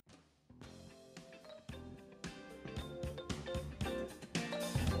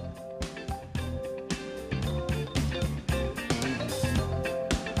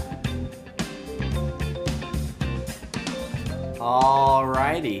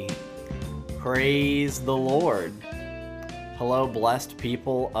Alrighty. Praise the Lord. Hello, blessed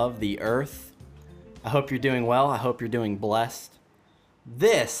people of the earth. I hope you're doing well. I hope you're doing blessed.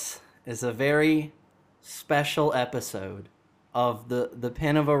 This is a very special episode of the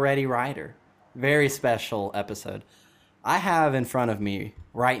Pen of a Ready Writer. Very special episode. I have in front of me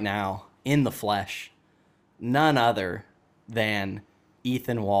right now, in the flesh, none other than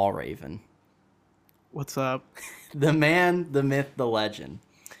Ethan Walraven. What's up? The man, the myth, the legend.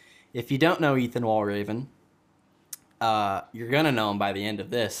 If you don't know Ethan Walraven, you're going to know him by the end of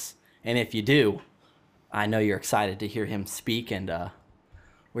this. And if you do, I know you're excited to hear him speak. And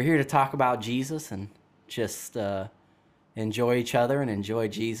we're here to talk about Jesus and just enjoy each other and enjoy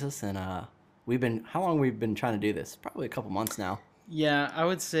Jesus. And how long we've been trying to do this? Probably a couple months now. Yeah, I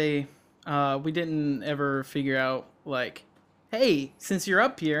would say we didn't ever figure out, like, hey, since you're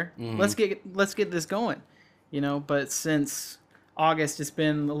up here, let's get this going, But since August, it's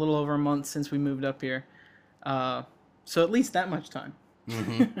been a little over a month since we moved up here, so at least that much time.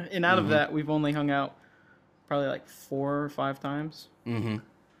 And out of that, we've only hung out probably like 4 or 5 times.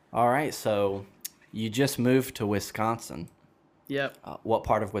 All right, so you just moved to Wisconsin. Yep. What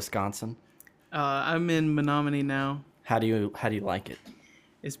part of Wisconsin? I'm in Menominee now. How do you like it?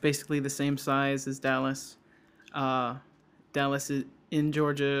 It's basically the same size as Dallas. Dallas is in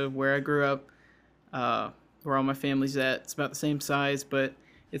Georgia, where I grew up, where all my family's at. It's about the same size, but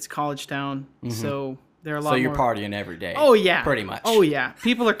it's college town, so there are a lot more. So you're partying every day. Oh, yeah. Pretty much. Oh, yeah.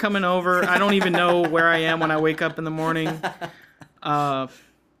 People are coming over. I don't even know where I am when I wake up in the morning. No,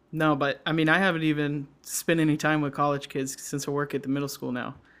 but, I mean, I haven't even spent any time with college kids since I work at the middle school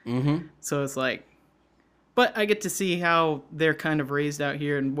now. So it's like, but I get to see how they're kind of raised out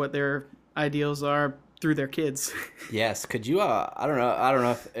here and what their ideals are through their kids. Yes. Could you, I don't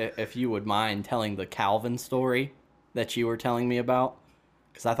know if you would mind telling the Calvin story that you were telling me about?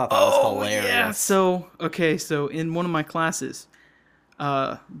 Because I thought that was hilarious. Yeah. So in one of my classes,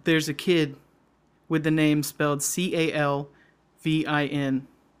 there's a kid with the name spelled Calvin.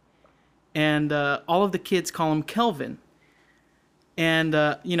 And all of the kids call him Kelvin. And,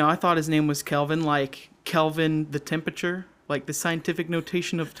 I thought his name was Kelvin, like Kelvin the temperature, like the scientific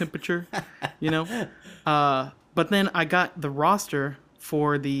notation of temperature, But then I got the roster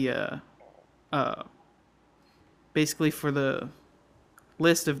for the, basically for the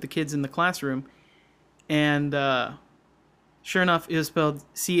list of the kids in the classroom. And sure enough, it was spelled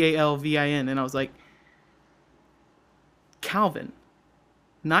Calvin. And I was like, Calvin,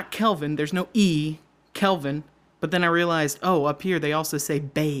 not Kelvin. There's no E, Kelvin. But then I realized, up here they also say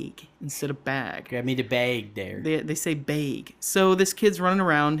bag instead of bag. Grab me the bag there. They say bag. So this kid's running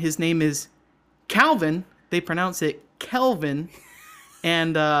around. His name is Calvin. They pronounce it Kelvin.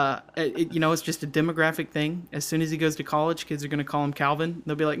 And, it's just a demographic thing. As soon as he goes to college, kids are going to call him Calvin.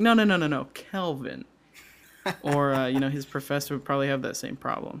 They'll be like, no, Kelvin. Or, his professor would probably have that same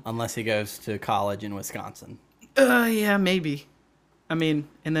problem. Unless he goes to college in Wisconsin. Yeah, maybe. I mean,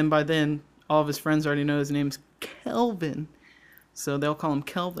 and then by then, all of his friends already know his name's Kelvin. So they'll call him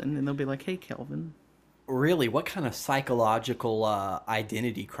Kelvin, and they'll be like, hey, Kelvin. Really, what kind of psychological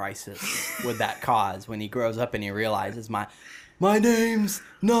identity crisis would that cause when he grows up and he realizes my name's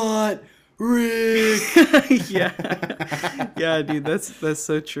not Rick? Yeah, dude, that's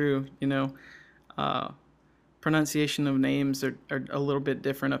so true. Pronunciation of names are a little bit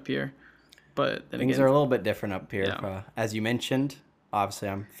different up here, but then things again, are a little bit different up here. Yeah. As you mentioned, obviously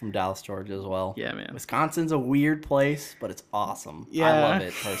I'm from Dallas, Georgia as well. Yeah, man. Wisconsin's a weird place, but it's awesome. Yeah. I love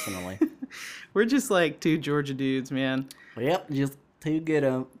it personally. We're just like 2 Georgia dudes, man. Yep, just two good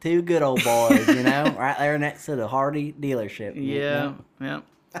old boys, right there next to the Hardy dealership. Yeah.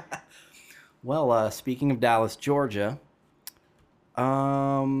 Well, speaking of Dallas, Georgia,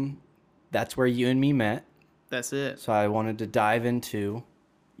 that's where you and me met. That's it. So I wanted to dive into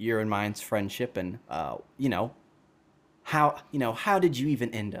your and mine's friendship and, how did you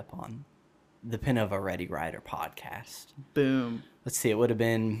even end up on the Pen of a Ready Writer podcast? Boom. Let's see, it would have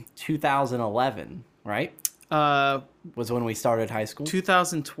been 2011, right? Was when we started high school?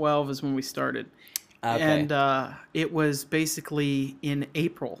 2012 is when we started. Okay. And it was basically in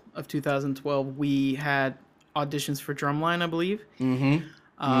April of 2012. We had auditions for Drumline, I believe.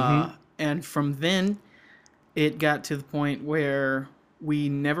 And from then, it got to the point where we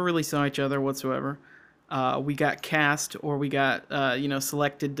never really saw each other whatsoever. We got cast, or we got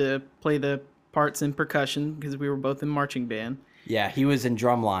selected to play the parts in percussion because we were both in marching band. Yeah, he was in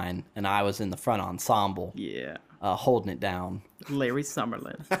drumline, and I was in the front ensemble. Yeah. Holding it down. Larry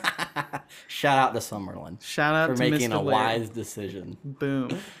Summerlin. Shout out to Summerlin. Shout out for to making Mr. a Larry. wise decision. Boom.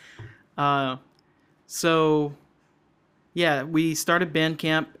 So yeah, we started band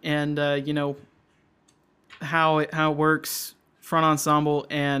camp, and you know how it works. Front ensemble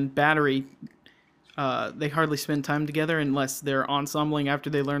and battery, they hardly spend time together unless they're ensembling after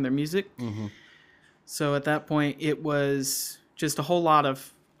they learn their music. Mm-hmm. So at that point, it was just a whole lot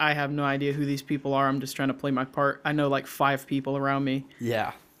of, I have no idea who these people are. I'm just trying to play my part. I know like 5 people around me.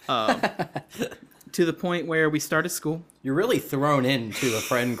 Yeah. To the point where we started school. You're really thrown into a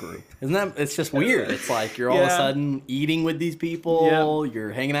friend group. Isn't that? It's just weird. It's like you're all of a sudden eating with these people. Yep.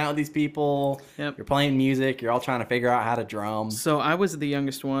 You're hanging out with these people. Yep. You're playing music. You're all trying to figure out how to drum. So I was the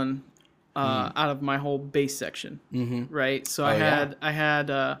youngest one out of my whole bass section. Mm-hmm. Right? So I had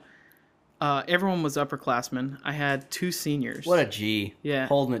everyone was upperclassmen. I had 2 seniors. What a G. Yeah.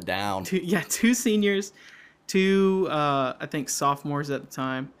 Holding it down. 2 seniors, 2 I think sophomores at the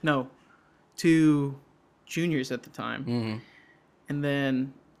time. No, 2 juniors at the time. Mm-hmm. And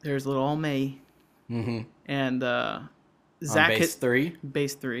then there's little old May. Mm-hmm. And Zach bass 3?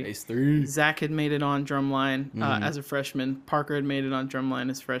 Bass 3. Bass 3. Zach had made it on drumline as a freshman. Parker had made it on drumline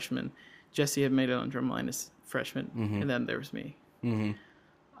as freshman. Jesse had made it on drumline as freshman. Mm-hmm. And then there was me.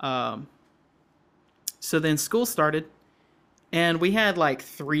 Mm-hmm. So then school started, and we had like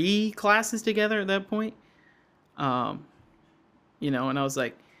 3 classes together at that point. You know, and I was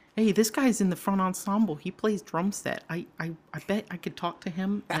like, hey, this guy's in the front ensemble. He plays drum set. I bet I could talk to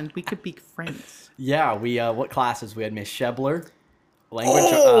him, and we could be friends. Yeah, we what classes? We had Miss Shebler,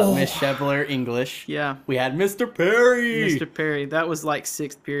 language, Miss Shebler, English. Yeah. We had Mr. Perry. Mr. Perry. That was like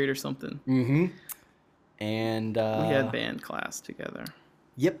 6th period or something. Mm-hmm. And we had band class together.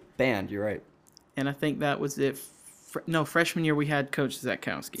 Yep, band. You're right. And I think that was it. Freshman year we had Coach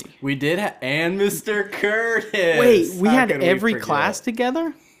Zakowski. We did, and Mr. Curtis. Wait, we had every class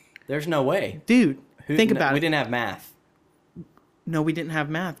together? There's no way. Dude, think about it. We didn't have math. No, we didn't have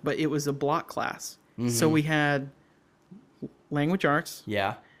math, but it was a block class. Mm-hmm. So we had language arts.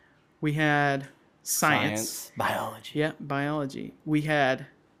 Yeah. We had science. Biology. Yeah, biology. We had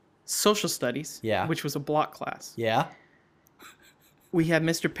social studies. Yeah. Which was a block class. Yeah. We had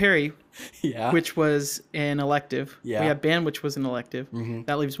Mr. Perry, yeah, which was an elective. Yeah. We had band, which was an elective. Mm-hmm.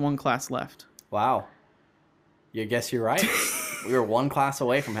 That leaves 1 class left. Wow. I guess you're right. We were 1 class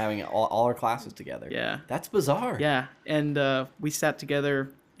away from having all our classes together. Yeah. That's bizarre. Yeah, and we sat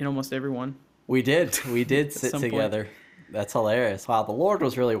together in almost every one. We did. We did sit together. Point. That's hilarious. Wow, the Lord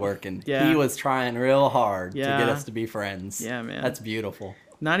was really working. Yeah. He was trying real hard to get us to be friends. Yeah, man. That's beautiful.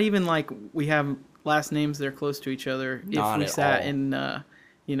 Not even like we have last names that are close to each other. Not if we at sat all. in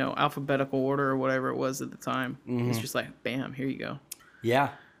you know, alphabetical order or whatever it was at the time. Mm-hmm. It's just like, bam, here you go. Yeah.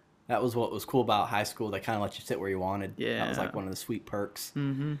 That was what was cool about high school. They kind of let you sit where you wanted. Yeah. That was like one of the sweet perks.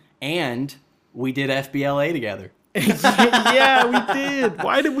 Mm-hmm. And we did FBLA together. Yeah, we did.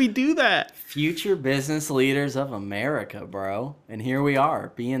 Why did we do that? Future business leaders of America, bro. And here we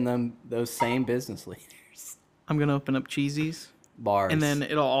are, being those same business leaders. I'm going to open up Cheesies. Bars. And then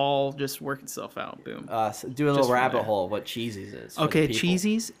it'll all just work itself out. Boom. So do a little rabbit hole of what Cheesies is. Okay,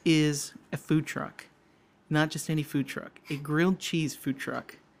 Cheesies is a food truck. Not just any food truck. A grilled cheese food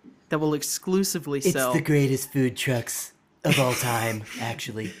truck that will exclusively sell. It's the greatest food trucks of all time,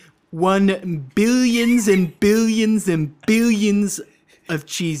 actually. 1 billions and billions and billions of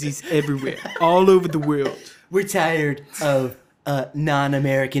Cheesies everywhere, all over the world. We're tired of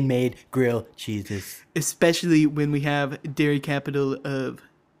non-American made grilled cheeses. Especially when we have dairy capital of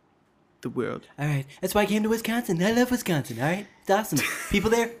the world. All right. That's why I came to Wisconsin. I love Wisconsin. All right. It's awesome. People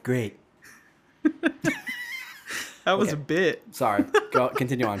there, great. That was a bit. Sorry.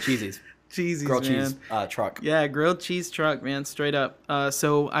 Continue on. Cheesies. Cheesies, grilled man. Cheese truck. Yeah, grilled cheese truck, man. Straight up.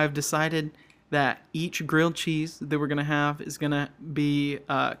 So I've decided that each grilled cheese that we're going to have is going to be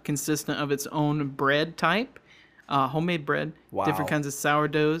consistent of its own bread type. Homemade bread. Wow. Different kinds of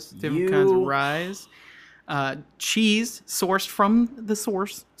sourdoughs. Different kinds of ryes. Cheese sourced from the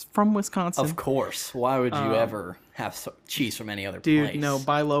source, from Wisconsin. Of course. Why would you ever have cheese from any other place? Dude, no,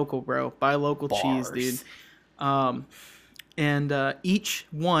 buy local, bro. Buy local cheese, dude. And each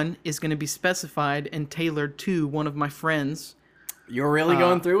one is going to be specified and tailored to one of my friends. You're really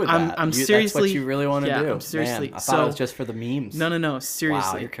going through with that. I'm seriously. That's what you really want to do. I'm seriously. Man, I thought it was just for the memes. No.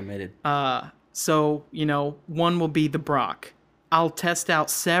 Seriously. Wow, you're committed. So, you know, one will be the Brock. I'll test out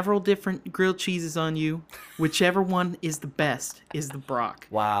several different grilled cheeses on you. Whichever one is the best is the Brock.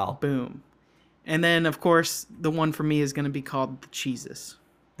 Wow. Boom. And then, of course, the one for me is going to be called the Cheeses.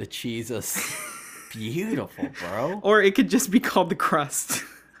 The Cheeses. Beautiful, bro. Or it could just be called the Crust.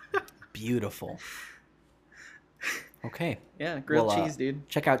 Beautiful. Okay. Yeah, grilled cheese, dude.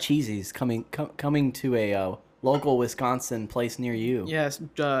 Check out Cheesies coming to a local Wisconsin place near you. Yes,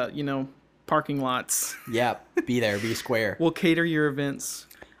 you know, parking lots. Yep. Be there. Be square. We'll cater your events.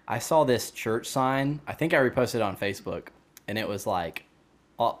 I saw this church sign. I think I reposted it on Facebook, and it was like,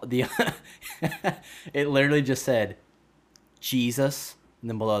 it literally just said, Jesus, and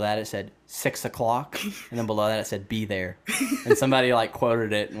then below that it said 6 o'clock, and then below that it said, be there. And somebody like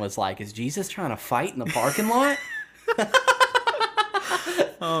quoted it and was like, is Jesus trying to fight in the parking lot?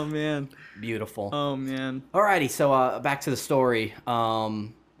 Oh man. Beautiful. Oh man. Alrighty, so back to the story.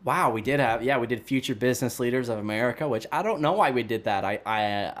 Wow, we did Future Business Leaders of America, which I don't know why we did that.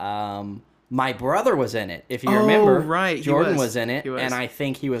 My brother was in it, if you remember. Right. Jordan was in it, and I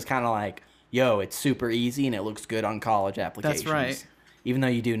think he was kind of like, yo, it's super easy and it looks good on college applications. That's right. Even though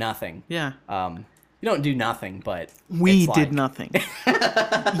you do nothing. Yeah. You don't do nothing, but we did nothing.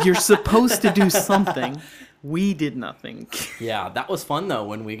 You're supposed to do something. We did nothing. Yeah, that was fun though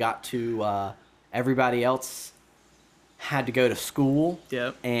when we got to everybody else had to go to school.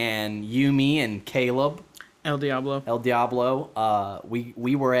 Yep. And you, me, and Caleb. El Diablo.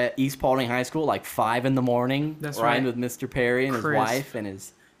 We were at East Paulding High School like 5 a.m. That's riding right. with Mr. Perry and Chris. his wife and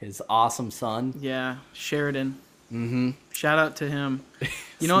his awesome son. Yeah, Sheridan. Mm-hmm. Shout out to him.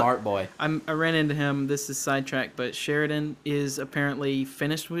 You know Smart boy. I ran into him. This is sidetrack, but Sheridan is apparently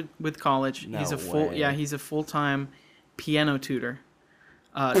finished with college. No he's way. he's a full-time piano tutor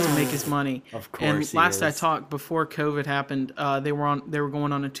to make his money. Of course. And he last I is. talked, before COVID happened, they were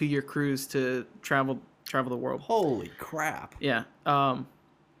going on a 2-year cruise to travel the world. Holy crap. Yeah.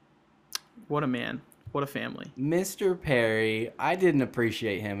 What a man. What a family. Mr. Perry, I didn't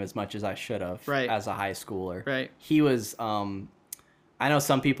appreciate him as much as I should have as a high schooler. Right. He was, I know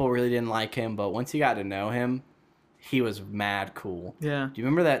some people really didn't like him, but once you got to know him, he was mad cool. Yeah. Do you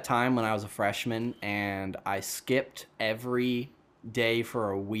remember that time when I was a freshman and I skipped every day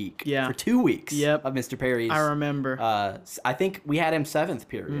for a week? Yeah. For 2 weeks. Yep. Of Mr. Perry's. I remember. I think we had him 7th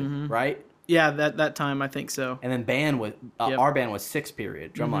period, right? Yeah, that time I think so. And then band was our band was 6th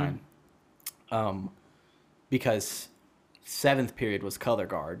period, drumline. Because 7th period was color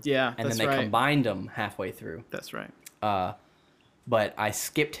guard. Yeah, and then they combined them halfway through. That's right. But I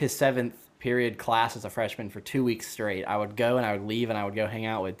skipped his 7th period class as a freshman for 2 weeks straight. I would go and I would leave and I would go hang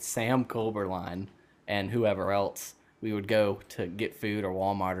out with Sam Colberline and whoever else. We would go to get food or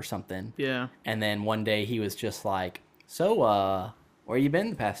Walmart or something. Yeah. And then one day he was just like, so, where you been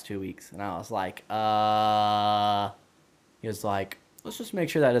the past 2 weeks? And I was like, he was like, let's just make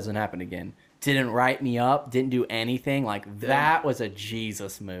sure that doesn't happen again. Didn't write me up, didn't do anything. Like, that was a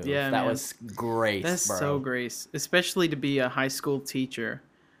Jesus move. Yeah, that man. was grace, That's bro. so grace. Especially to be a high school teacher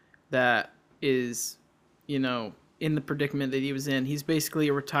that is, in the predicament that he was in. He's basically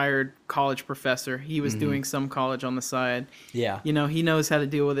a retired college professor. He was doing some college on the side. Yeah. He knows how to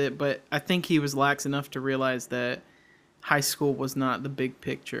deal with it, but I think he was lax enough to realize that high school was not the big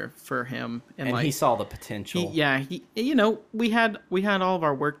picture for him. And he saw the potential. We had all of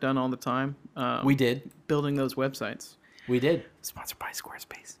our work done all the time. We did. Building those websites. We did. Sponsored by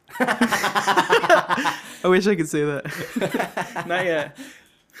Squarespace. I wish I could say that. Not yet.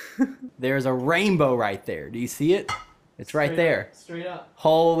 There's a rainbow right there. Do you see it? It's right there. Straight up.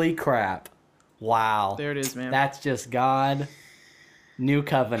 Holy crap. Wow. There it is, man. That's just God. New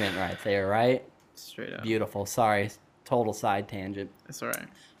covenant right there, right? Straight up. Beautiful. Sorry. Total side tangent. That's all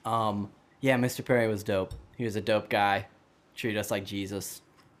right. Yeah, Mr. Perry was dope. He was a dope guy. Treated us like Jesus.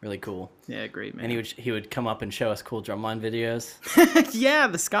 Really cool. Yeah, great, man. And he would come up and show us cool drumline videos. Yeah,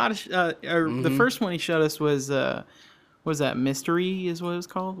 the Scottish, the first one he showed us was that Mystery is what it was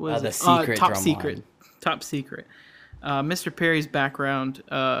called? Was the secret Top drumline. Secret. Top Secret. Mr. Perry's background,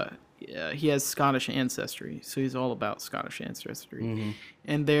 he has Scottish ancestry, so he's all about Scottish ancestry.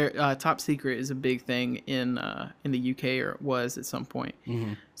 And their Top Secret is a big thing in the UK, or it was at some point.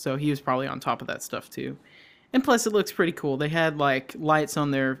 So he was probably on top of that stuff too. And plus, it looks pretty cool. They had like lights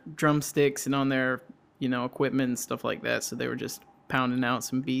on their drumsticks and on their equipment and stuff like that. So they were just pounding out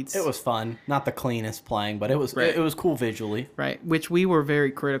some beats. It was fun. Not the cleanest playing, but it was cool visually. Right, which we were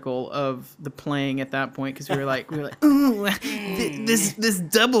very critical of the playing at that point because we were like, ooh, this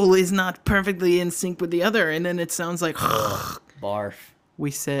double is not perfectly in sync with the other, and then it sounds like barf.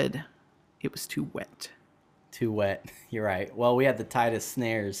 We said it was too wet. Too wet. You're right. Well, we had the tightest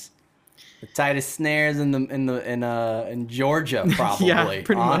snares. The tightest snares in Georgia, probably. Yeah,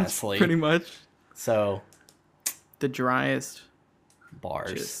 honestly. Pretty much. So the driest.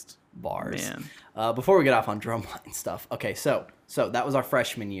 Bars. Man. Before we get off on drumline stuff. Okay, so that was our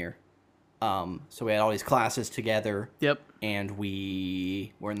freshman year. So we had all these classes together. Yep. And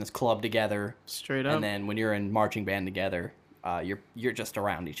we were in this club together. Straight up. And then when you're in marching band together, you're just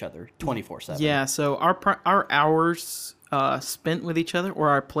around each other 24/7. Yeah. So our hours spent with each other, or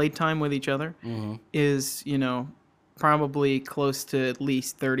our playtime with each other, is, probably close to at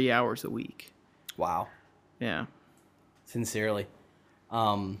least 30 hours a week. Wow. Yeah. Sincerely.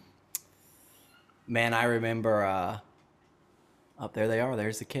 Man, I remember up there they are.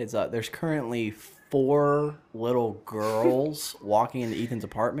 There's the kids. There's currently 4 little girls walking into Ethan's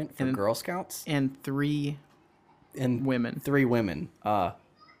apartment for Girl Scouts. And 3 women. 3 women.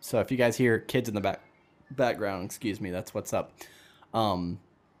 So if you guys hear kids in the background, excuse me, that's what's up.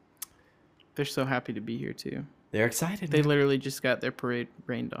 They're so happy to be here, too. They're excited. They literally just got their parade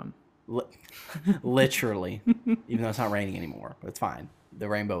rained on. Literally. Even though it's not raining anymore. But it's fine. The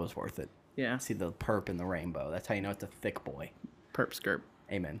rainbow was worth it. Yeah. See the perp in the rainbow. That's how you know it's a thick boy. Perp skirt.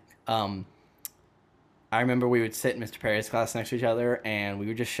 Amen. I remember we would sit in Mr. Perry's class next to each other, and we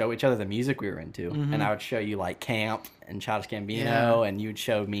would just show each other the music we were into. And I would show you, like, Camp and Childish Gambino, and you would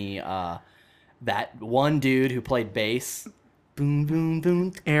show me that one dude who played bass. Boom, boom,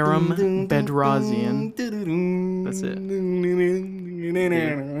 boom. Aram Bedrazian. That's it.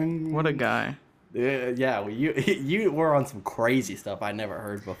 Dude, what a guy. Yeah, well, you were on some crazy stuff I never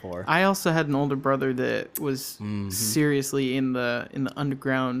heard before. I also had an older brother that was seriously in the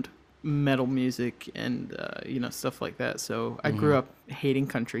underground metal music and stuff like that. So I grew up hating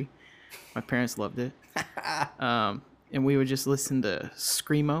country. My parents loved it. And we would just listen to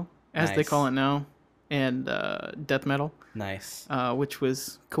screamo, as they call it now, and death metal. Nice. Which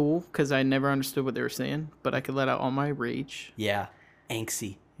was cool because I never understood what they were saying, but I could let out all my rage. Yeah.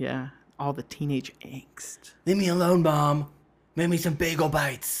 Angsty. Yeah. All the teenage angst. Leave me alone, Mom. Make me some bagel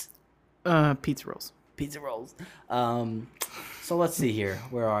bites. Pizza rolls. Pizza rolls. So let's see here.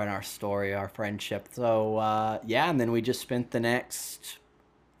 Where are in our story, our friendship? So, and then we just spent the next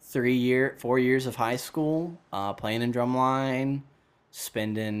 4 years of high school playing in drumline,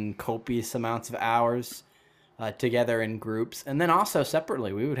 spending copious amounts of hours together in groups. And then also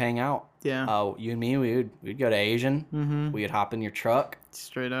separately, we would hang out. Yeah. You and me, we'd go to Asian. Mm-hmm. We would hop in your truck.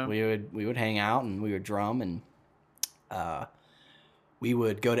 Straight up. We would hang out and we would drum and we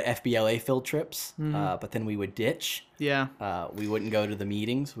would go to FBLA field trips, but then we would ditch. Yeah. We wouldn't go to the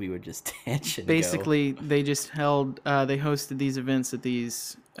meetings. We would just ditch and basically, they just they hosted these events at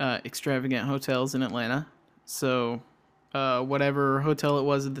these extravagant hotels in Atlanta. So whatever hotel it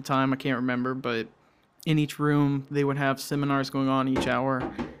was at the time, I can't remember, but in each room, they would have seminars going on each hour,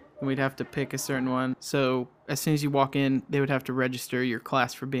 and we'd have to pick a certain one. So as soon as you walk in, they would have to register your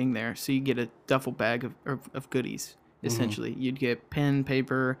class for being there. So you get a duffel bag of goodies, essentially. You'd get pen,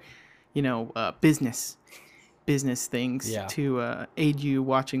 paper, business things to aid you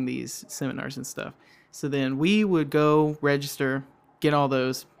watching these seminars and stuff. So then we would go register, get all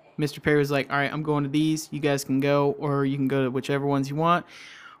those. Mr. Perry was like, all right, I'm going to these. You guys can go, or you can go to whichever ones you want.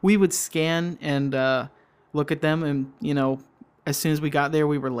 We would scan and look at them, and, as soon as we got there,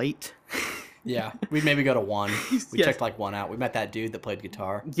 we were late. Yeah, we'd maybe go to one. We checked like one out. We met that dude that played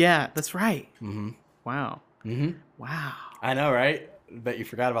guitar. Yeah, that's right. Mm-hmm. Wow. Mm-hmm. Wow. I know, right? Bet you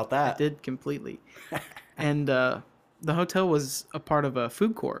forgot about that. I did completely. And the hotel was a part of a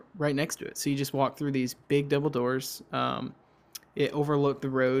food court right next to it. So you just walk through these big double doors. It overlooked the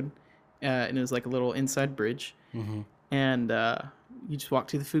road, and it was like a little inside bridge. Mm-hmm. And you just walk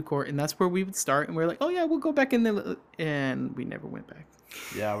to the food court, and that's where we would start. And we were like, oh, yeah, we'll go back in there. And we never went back.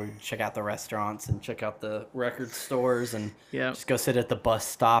 Yeah, we'd check out the restaurants and check out the record stores and just go sit at the bus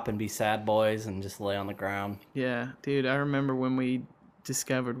stop and be sad boys and just lay on the ground. Yeah, dude, I remember when we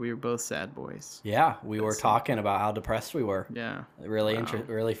discovered we were both sad boys. Yeah, we were talking about how depressed we were. Yeah. Really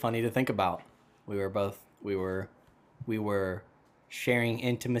really funny to think about. We were sharing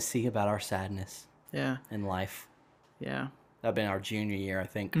intimacy about our sadness. Yeah. In life. Yeah. That'd been our junior year, I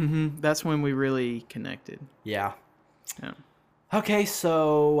think. Mm-hmm. That's when we really connected. Yeah. Yeah. Okay,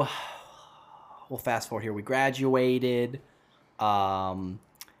 so we'll fast forward here. We graduated, and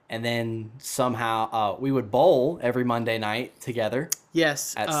then somehow we would bowl every Monday night together.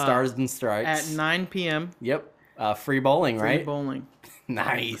 Yes. At Stars and Stripes. At 9 p.m. Yep. Free bowling, right? Free bowling.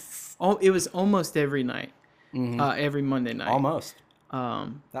 Nice. Oh, it was almost every night. Mm-hmm. Every Monday night. Almost.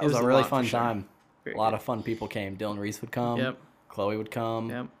 That was a really fun time. A lot of fun people came. Dylan Reese would come. Yep. Chloe would come.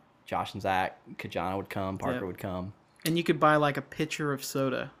 Yep. Josh and Zach. Kajana would come. Parker would come. And you could buy like a pitcher of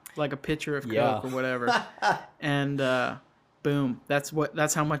soda, like a pitcher of Coke or whatever. And boom,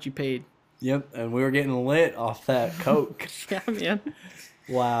 that's how much you paid. Yep, and we were getting lit off that Coke. Yeah, man.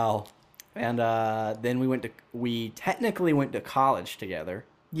 Wow. And then we technically went to college together.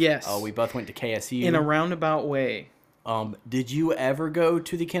 Yes. We both went to KSU. In a roundabout way. Did you ever go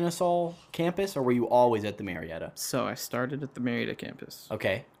to the Kennesaw campus, or were you always at the Marietta? So I started at the Marietta campus.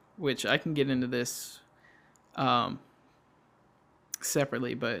 Okay. Which I can get into this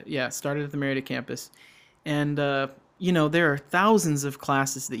separately, but yeah, started at the Marietta campus. And, there are thousands of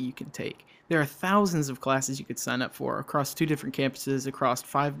classes that you can take. There are thousands of classes you could sign up for across 2 different campuses, across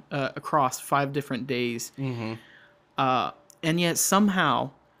five different days. Mm-hmm. And yet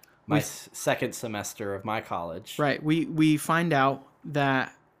somehow, My second semester of my college. right, we find out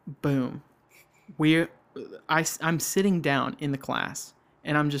that, boom, I'm sitting down in the class,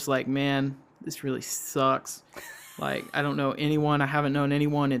 and I'm just like, man, this really sucks. Like, I don't know anyone. I haven't known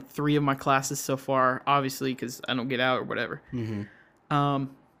anyone in 3 of my classes so far, obviously, because I don't get out or whatever. Mm-hmm.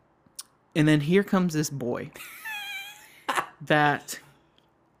 And then here comes this boy that,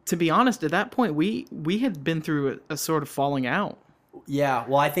 to be honest, at that point, we had been through a sort of falling out. Yeah,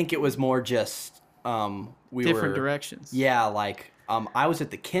 well, I think it was more just Different directions. Yeah, like I was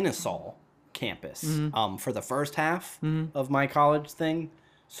at the Kennesaw campus for the first half of my college thing,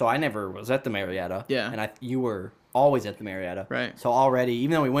 so I never was at the Marietta. Yeah. And you were always at the Marietta. Right. So already,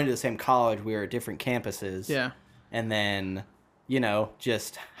 even though we went to the same college, we were at different campuses. Yeah. And then,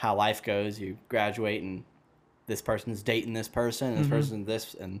 just how life goes, you graduate and this person's dating this person, and this person's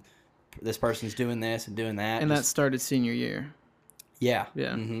this, and this person's doing this and doing that. And that started senior year. Yeah.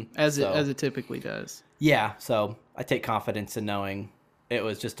 Yeah. Mm-hmm. As it typically does. Yeah. So I take confidence in knowing it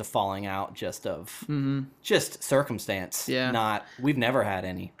was just a falling out just of just circumstance. Yeah. We've never had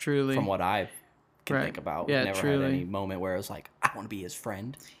any. Truly. From what I can Right. think about. Yeah, We've never truly. had any moment where it was like, I want to be his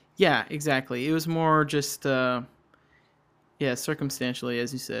friend. Yeah, exactly. It was more just, circumstantially,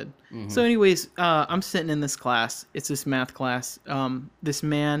 as you said. So anyways, I'm sitting in this class. It's this math class. This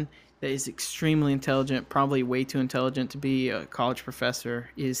man that is extremely intelligent, probably way too intelligent to be a college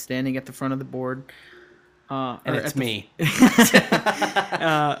professor, is standing at the front of the board. And it's me.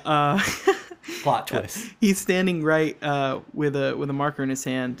 Plot twist. He's standing right with a marker in his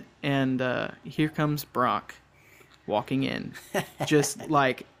hand, and here comes Brock walking in. Just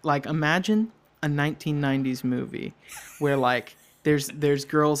like imagine a 1990s movie where like there's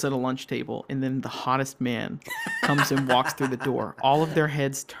girls at a lunch table, and then the hottest man comes and walks through the door. All of their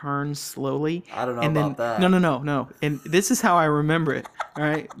heads turn slowly. I don't know and about that. No. And this is how I remember it. All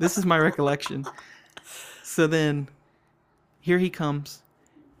right, this is my recollection. So then, here he comes.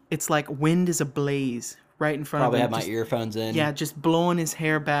 It's like wind is ablaze right in front Probably of him. had my earphones in. Yeah, just blowing his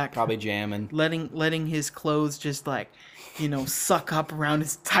hair back. Probably jamming. Letting his clothes just like, suck up around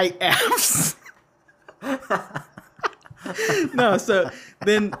his tight abs. No, so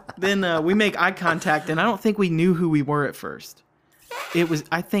then we make eye contact, and I don't think we knew who we were at first. It was,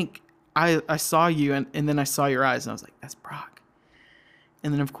 I think, I saw you, and then I saw your eyes, and I was like, that's Brock.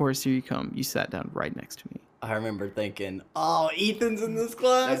 And then, of course, here you come. You sat down right next to me. I remember thinking, oh, Ethan's in this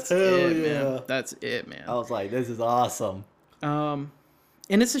class? That's it, man. That's it, man. I was like, this is awesome. And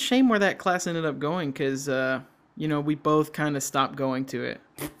it's a shame where that class ended up going, because, we both kind of stopped going to it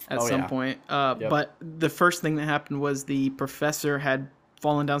at some point. Yep. But the first thing that happened was the professor had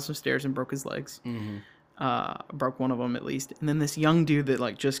fallen down some stairs and broke his legs. Broke one of them, at least. And then this young dude that,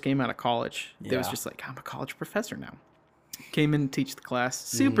 like, just came out of college, that was just like, I'm a college professor now. Came in to teach the class.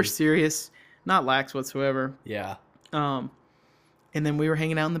 Super serious. Not lax whatsoever. Yeah. And then we were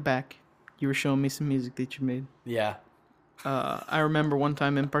hanging out in the back. You were showing me some music that you made. Yeah. I remember one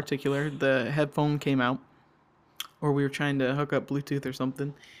time in particular, the headphone came out, or we were trying to hook up Bluetooth or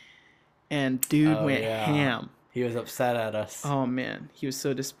something, and dude went ham. He was upset at us. Oh, man. He was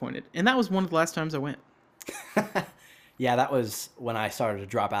so disappointed. And that was one of the last times I went. Yeah, that was when I started to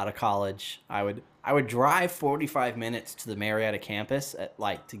drop out of college. I would drive 45 minutes to the Marietta campus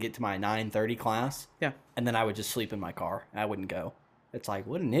to get to my 9:30 class. Yeah. And then I would just sleep in my car. I wouldn't go. It's like,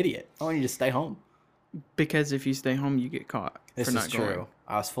 what an idiot. I want you to stay home. Because if you stay home, you get caught This for not is true. going.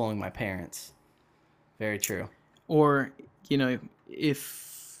 I was fooling my parents. Very true. Or,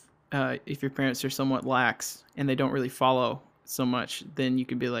 if your parents are somewhat lax and they don't really follow so much, then you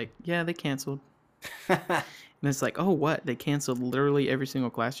could be like, yeah, they canceled. And it's like, oh, what? They canceled literally every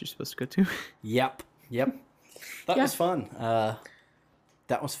single class you're supposed to go to? Yep. That was fun.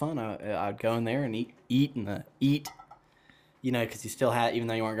 That was fun. I'd go in there and eat, because you still had, even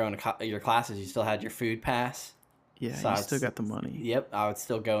though you weren't going to your classes, you still had your food pass. Yeah, So you still got the money. Yep, I would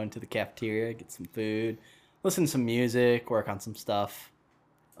still go into the cafeteria, get some food, listen to some music, work on some stuff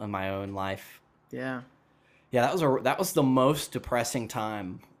in my own life. Yeah. Yeah, that was the most depressing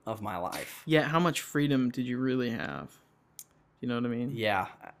time of my life. Yeah, how much freedom did you really have? You know what I mean? Yeah,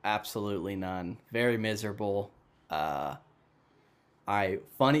 absolutely none. Very miserable.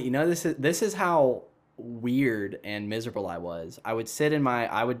 This is how weird and miserable I was. I would sit in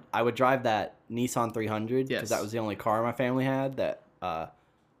I would drive that Nissan 300 because that was the only car my family had that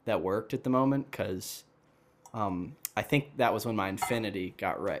worked at the moment, because I think that was when my Infiniti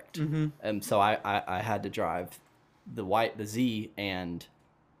got wrecked. And so I had to drive the Z, and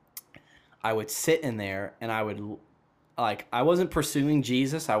I would sit in there, and I would, like, I wasn't pursuing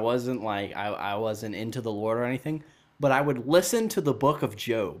Jesus. I wasn't like, I wasn't into the Lord or anything, but I would listen to the book of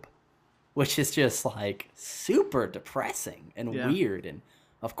Job, which is just like super depressing and weird. And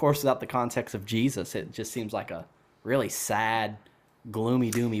of course, without the context of Jesus, it just seems like a really sad, gloomy,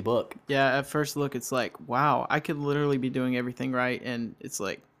 doomy book. Yeah, at first look, it's like, wow, I could literally be doing everything right, and it's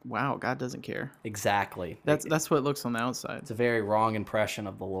like, wow, God doesn't care. Exactly. That's what it looks on the outside. It's a very wrong impression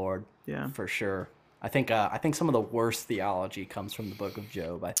of the Lord. Yeah, for sure. I think some of the worst theology comes from the book of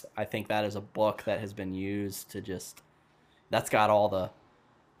Job. I think that is a book that has been used to just, that's got all the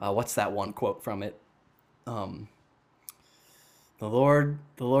what's that one quote from it? The Lord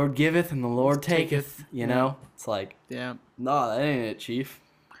giveth and the Lord taketh. You know, it's like, no, that ain't it, Chief.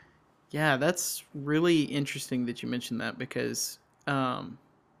 Yeah, that's really interesting that you mentioned that, because,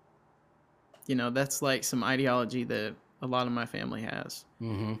 that's like some ideology that a lot of my family has.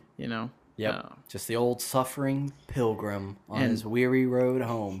 You know. Yep. Just the old suffering pilgrim on his weary road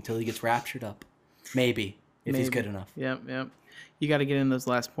home till he gets raptured up. Maybe he's good enough. Yep. You got to get in those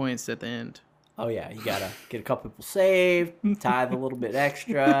last points at the end. Oh yeah, you gotta get a couple people saved, tithe a little bit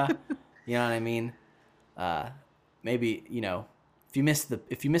extra. You know what I mean? Maybe if you miss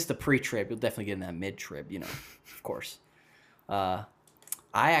the pre-trib, you'll definitely get in that mid-trib. Of course. I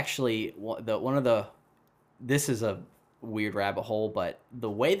actually this is a weird rabbit hole, but the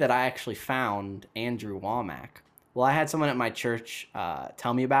way that I actually found Andrew Womack, well, I had someone at my church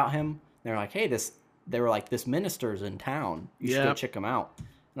tell me about him. They're like, hey, this minister's in town. You should go check him out.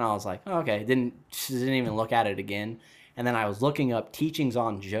 And I was like, oh, okay. Didn't even look at it again. And then I was looking up teachings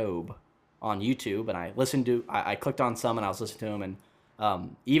on Job on YouTube, and I clicked on some, and I was listening to him,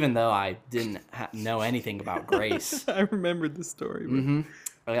 and even though I didn't know anything about grace. I remembered the story.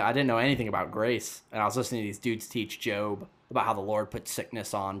 I didn't know anything about grace, and I was listening to these dudes teach Job about how the Lord put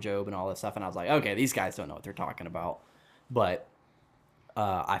sickness on Job and all this stuff, and I was like, okay, these guys don't know what they're talking about. But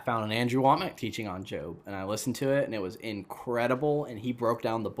I found an Andrew Womack teaching on Job, and I listened to it, and it was incredible, and he broke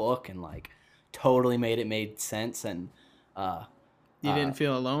down the book and like totally made sense, and you didn't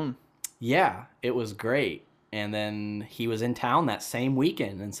feel alone. Yeah, it was great. And then he was in town that same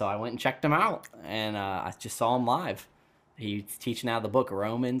weekend, and so I went and checked him out, and I just saw him live. He's teaching out of the book of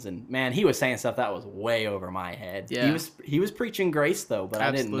Romans, and man, he was saying stuff that was way over my head. Yeah. He was preaching grace though, but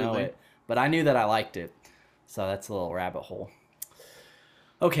Absolutely. I didn't know it. But I knew that I liked it. So that's a little rabbit hole.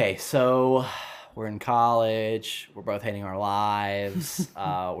 Okay, so we're in college. We're both hating our lives.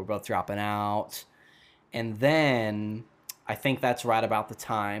 We're both dropping out. And then I think that's right about the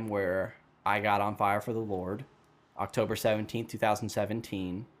time where I got on fire for the Lord, October 17th,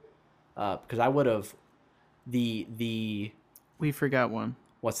 2017. Because I would have we forgot one.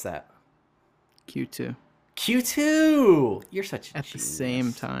 What's that? Q2. You're such a at genius. The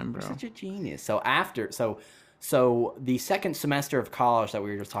same time, bro. You're such a genius. So the second semester of college that we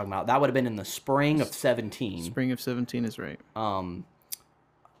were just talking about, that would have been in the spring of 17. Spring of 17 is right. And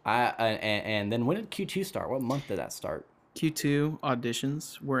then when did Q2 start? What month did that start? Q2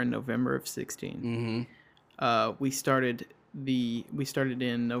 auditions were in November of 16. We started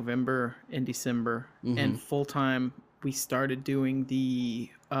in November and December, and full time we started doing the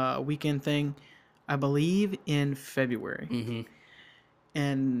weekend thing, I believe, in February.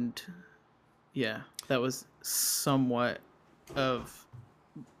 And yeah, that was somewhat of,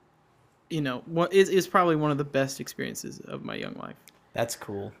 what is probably one of the best experiences of my young life. That's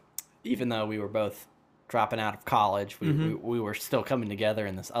cool. Even though we were both dropping out of college, we were still coming together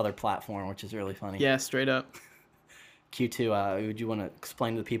in this other platform, which is really funny. Yeah, straight up. Q2, would you want to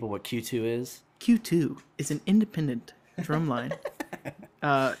explain to the people what Q2 is? Q2 is an independent drumline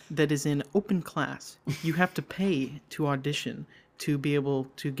that is in open class. You have to pay to audition to be able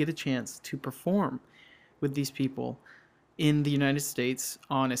to get a chance to perform with these people in the United States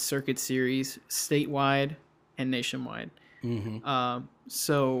on a circuit series, statewide and nationwide.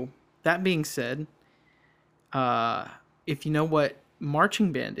 So that being said, if you know what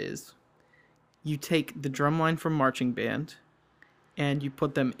marching band is, you take the drumline from marching band and you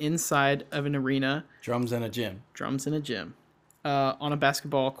put them inside of an arena. Drums in a gym. On a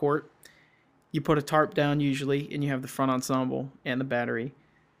basketball court. You put a tarp down usually, and you have the front ensemble and the battery.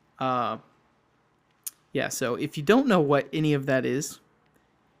 So if you don't know what any of that is,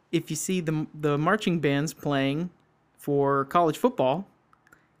 if you see the marching bands playing for college football,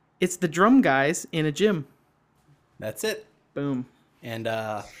 it's the drum guys in a gym. That's it. Boom. And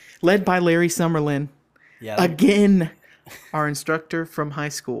led by Larry Summerlin. Yeah. Again, our instructor from high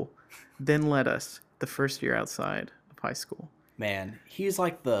school then led us the first year outside high school. Man, he's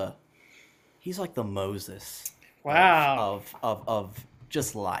like the Moses. Wow. Of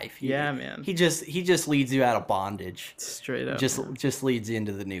just life. Man. He just leads you out of bondage. Straight up. Just leads you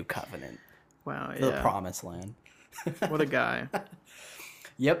into the new covenant. Wow. The promised land. What a guy.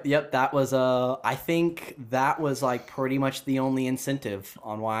 Yep. That was I think that was like pretty much the only incentive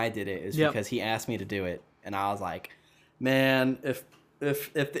on why I did it is because he asked me to do it, and I was like, man, if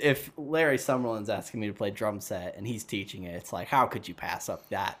Larry Summerlin's asking me to play drum set and he's teaching it, it's like, how could you pass up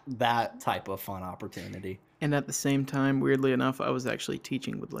that type of fun opportunity? And at the same time, weirdly enough, I was actually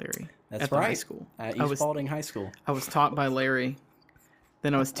teaching with Larry. That's at right. The high school. At East Spalding High School. I was taught by Larry.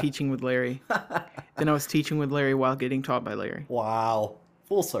 Then I was teaching with Larry. Then I was teaching with Larry while getting taught by Larry. Wow.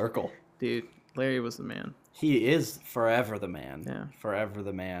 Full circle. Dude, Larry was the man. He is forever the man. Yeah. Forever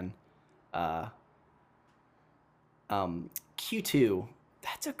the man. Q2,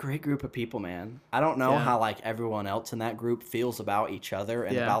 that's a great group of people, man. I don't know how like everyone else in that group feels about each other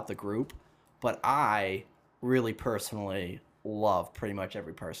and about the group, but I really personally love pretty much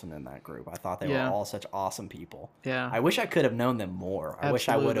every person in that group. I thought they were all such awesome people. Yeah. I wish I could have known them more. I wish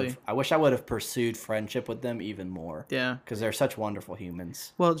I would have pursued friendship with them even more. Yeah. Because they're such wonderful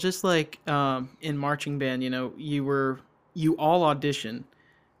humans. Well, just like in marching band, you all audition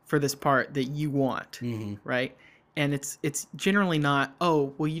for this part that you want, right? And it's generally not,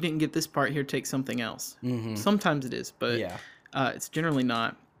 oh, well, you didn't get this part, here, take something else. Sometimes it is, but it's generally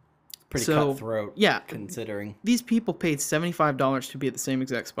not. Pretty cutthroat, considering. These people paid $75 to be at the same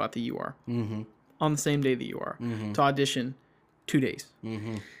exact spot that you are, on the same day that you are, to audition 2 days.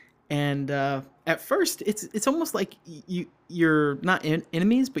 And at first, it's almost like you're not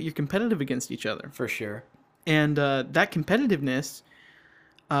enemies, but you're competitive against each other. For sure. And that competitiveness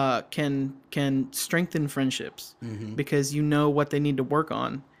can strengthen friendships because you know what they need to work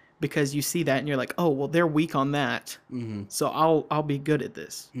on, because you see that and you're like, oh, well, they're weak on that, so I'll be good at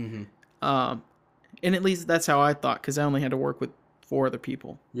this. And at least that's how I thought, because I only had to work with 4 other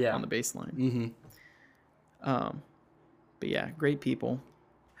people on the bass line. But yeah, great people.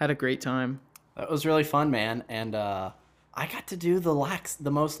 Had a great time. That was really fun, man. And I got to do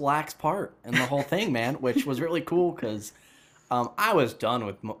the most lax part in the whole thing, man, which was really cool because I was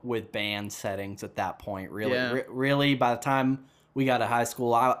done with band settings at that point. Really, really, by the time we got to high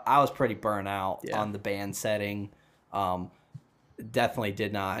school, I was pretty burnt out on the band setting. Definitely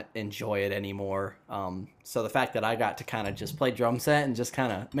did not enjoy it anymore. So the fact that I got to kind of just play drum set and just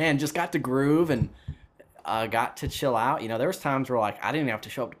kind of, just got to groove and got to chill out. There was times where like I didn't even have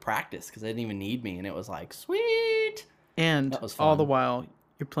to show up to practice because they didn't even need me, and it was like, sweet. And that was fun. All the while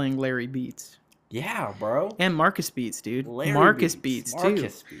you're playing Larry beats. Yeah, bro. And Marcus beats, dude. Larry Marcus beats too.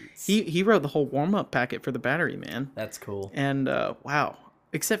 Marcus beats. He wrote the whole warm up packet for the battery, man. That's cool. And wow,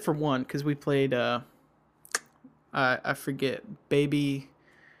 except for one, because we played I forget, baby.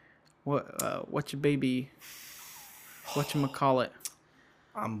 What's your baby? Whatchamacallit?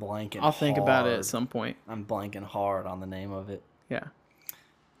 I'm blanking. I'll think about it at some point. I'm blanking hard on the name of it. Yeah.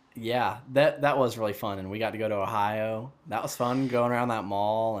 Yeah, that was really fun, and we got to go to Ohio. That was fun going around that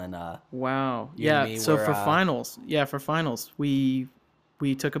mall and wow. Yeah. So for finals, we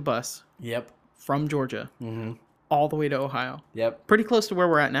took a bus. Yep. From Georgia. All the way to Ohio. Yep. Pretty close to where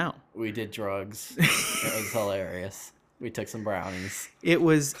we're at now. We did drugs. It was hilarious. We took some brownies. It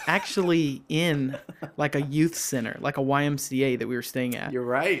was actually in like a youth center, like a YMCA that we were staying at. You're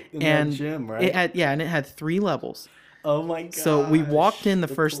right. In that gym, right? And it had 3 levels. Oh my god. So we walked in the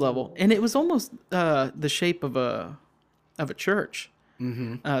first level, and it was almost the shape of a church.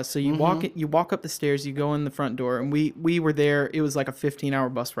 So you walk up the stairs, you go in the front door, and we were there. It was like a 15-hour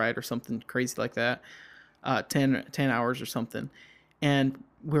bus ride or something crazy like that. 10 hours or something, and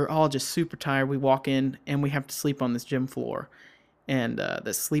we're all just super tired. We walk in and we have to sleep on this gym floor, and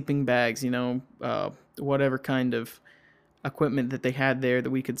the sleeping bags, whatever kind of equipment that they had there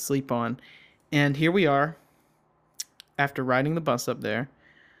that we could sleep on. And here we are after riding the bus up there.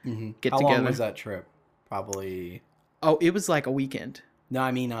 Get How together. long was that trip? Probably. Oh, it was like a weekend. No,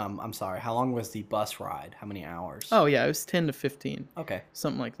 I mean, I'm sorry. How long was the bus ride? How many hours? Oh yeah, it was 10 to 15. Okay.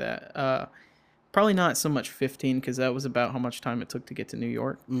 Something like that. Probably not so much 15, because that was about how much time it took to get to New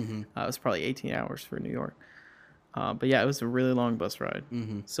York. It was probably 18 hours for New York. But yeah, it was a really long bus ride.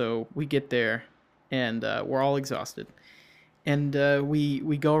 So we get there, and we're all exhausted. And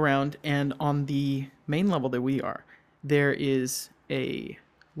we go around, and on the main level that we are, there is a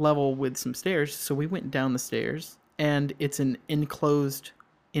level with some stairs. So we went down the stairs, and it's an enclosed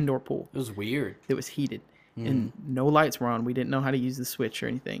indoor pool. It was weird. It was heated. And no lights were on. We didn't know how to use the switch or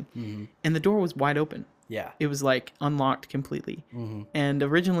anything. And the door was wide open. Yeah. It was like unlocked completely. And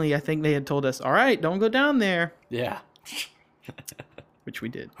originally, I think they had told us, all right, don't go down there. Yeah. which we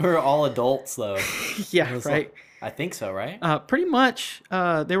did. We're all adults, though. Yeah, right. I think so, right? Pretty much.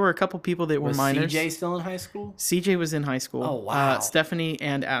 There were a couple people that were minors. CJ still in high school? CJ was in high school. Oh, wow. Stephanie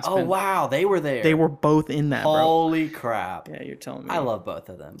and Aspen. Oh, wow. They were there. They were both in that, bro. Holy crap. Yeah, you're telling me. I love both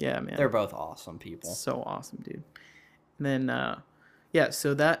of them. Yeah, man. They're both awesome people. So awesome, dude. And then,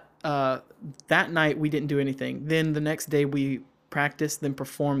 so that night we didn't do anything. Then the next day we practiced, then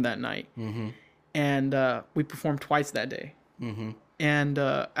performed that night. Mm-hmm. And we performed twice that day. Mm-hmm. And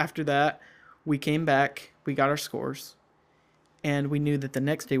after that, we came back, we got our scores, and we knew that the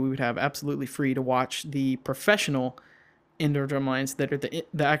next day we would have absolutely free to watch the professional indoor drum lines that are the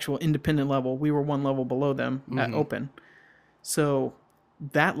actual independent level. We were one level below them at open. So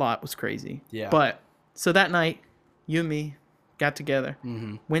that lot was crazy. Yeah. But so that night, you and me got together,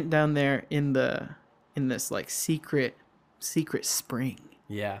 went down there in this like secret spring.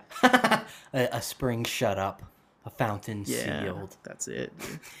 Yeah. a spring shut up. A fountain sealed. That's it,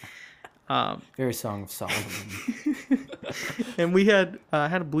 dude. Very Song of Solomon. And we had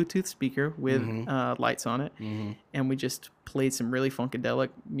a Bluetooth speaker with lights on it, and we just played some really funkadelic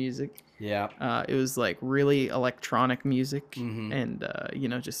music. Yeah. It was like really electronic music, and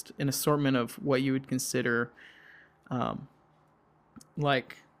just an assortment of what you would consider,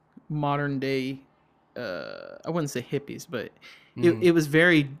 like modern day. I wouldn't say hippies, but it was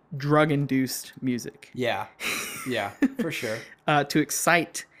very drug induced music. Yeah. Yeah, for sure. To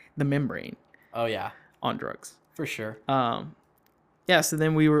excite the membrane. Oh yeah, on drugs for sure. So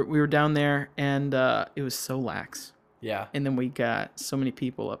then we were down there, and it was so lax. Yeah. And then we got so many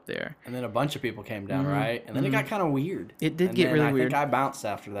people up there, and then a bunch of people came down, right? And then it got kind of weird. It did get really weird. I think I bounced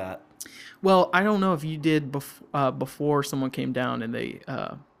after that. Well, I don't know if you did before someone came down, and they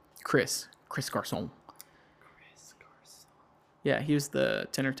Chris Garçon. Yeah, he was the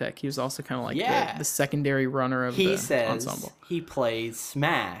tenor tech. He was also kind of like the secondary runner of the ensemble. He plays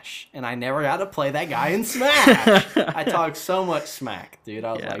Smash, and I never got to play that guy in Smash. I talked so much smack, dude.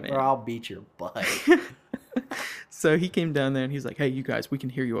 I was like, bro, I'll beat your butt. So he came down there, and he's like, hey, you guys, we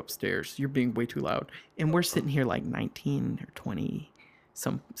can hear you upstairs. You're being way too loud. And we're sitting here like 19 or 20,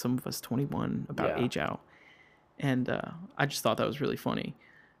 some of us 21, about age out. And I just thought that was really funny.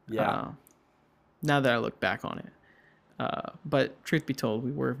 Yeah. Now that I look back on it. But truth be told,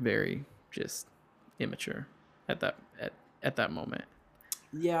 we were very just immature at that moment.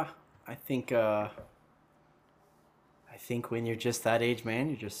 Yeah, I think when you're just that age, man,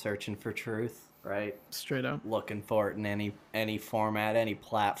 you're just searching for truth, right? Straight up. Looking for it in any format, any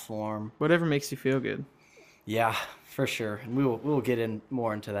platform. Whatever makes you feel good. Yeah, for sure. And we'll get in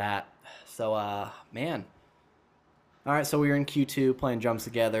more into that. So, man. All right, so we were in Q2 playing drums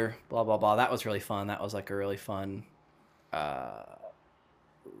together, blah, blah, blah. That was really fun. That was like a really fun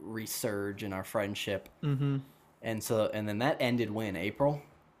resurge in our friendship. Mm-hmm. And then that ended when? April?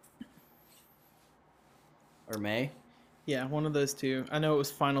 Or May? Yeah, one of those two. I know it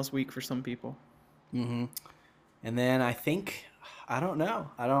was finals week for some people. Mm-hmm. And then I don't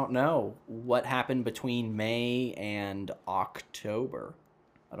know what happened between May and October.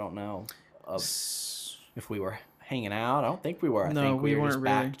 I don't know if we were hanging out. I don't think we were. I think we were just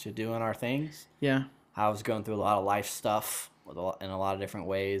back to doing our things. Yeah. I was going through a lot of life stuff in a lot of different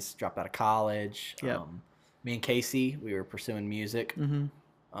ways. Dropped out of college. Yep. Me and Casey, we were pursuing music.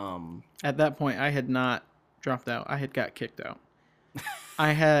 Mm-hmm. At that point, I had not dropped out. I had got kicked out.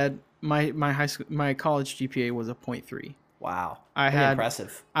 I had my college GPA was a 0.3. Wow.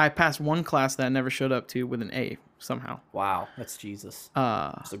 Impressive. I passed one class that I never showed up to with an A somehow. Wow, that's Jesus.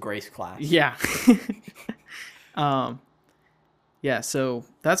 It's a grace class. Yeah. Yeah, so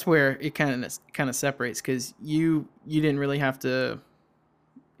that's where it kind of separates, because you didn't really have to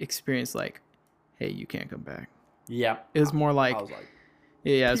experience like, hey, you can't come back. Yeah. It was more like, I was like,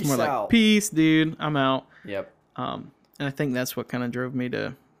 it's more like, peace, dude, I'm out. Yep. And I think that's what kind of drove me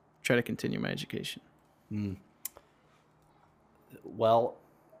to try to continue my education. Well,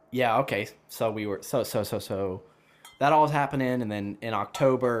 yeah, okay. So we were so that all was happening, and then in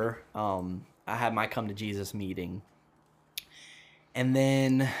October, I had my come to Jesus meeting. And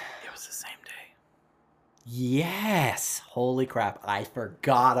then it was the same day. Yes. Holy crap. I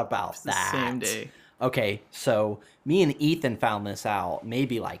forgot about that. The same day. Okay, so me and Ethan found this out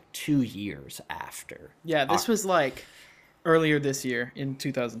maybe like 2 years after. Yeah, this was like earlier this year in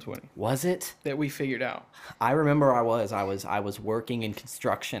 2020. Was it? That we figured out. I remember I was working in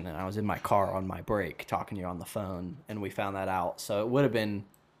construction, and I was in my car on my break talking to you on the phone, and we found that out. So it would have been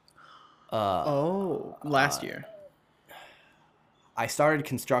last year. I started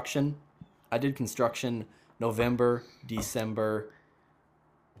construction. I did construction November, December,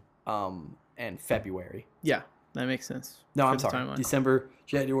 and February. Yeah. That makes sense. No, I'm sorry. Timeline. December,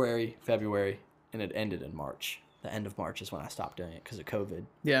 January, February, and it ended in March. The end of March is when I stopped doing it because of COVID.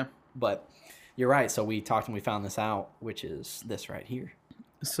 Yeah. But you're right. So we talked and we found this out, which is this right here.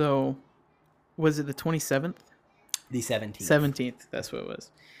 So was it the 27th? The 17th. 17th. That's what it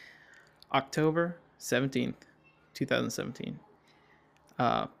was. October 17th, 2017.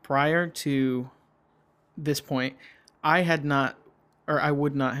 Prior to this point, I had not, or I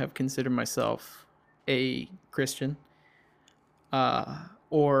would not have considered myself a Christian,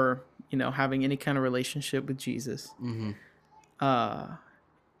 or, you know, having any kind of relationship with Jesus. Mm-hmm.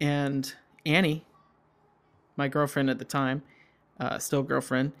 And Annie, my girlfriend at the time, still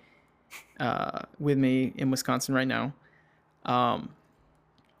girlfriend, with me in Wisconsin right now,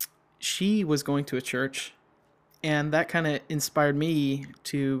 she was going to a church, and that kind of inspired me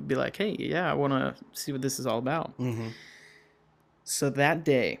to be like, hey, yeah, I want to see what this is all about. Mm-hmm. So that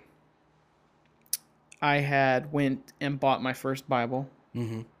day, I had went and bought my first Bible,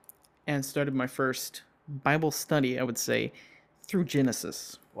 mm-hmm. and started my first Bible study, I would say, through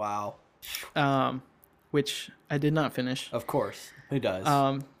Genesis. Wow. Which I did not finish. Of course. Who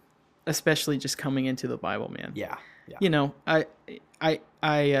does? Especially just coming into the Bible, man. Yeah. You know, I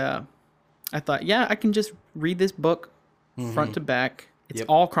thought, yeah, I can just read this book front to back. It's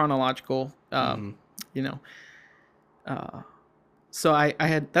all chronological. You know. So I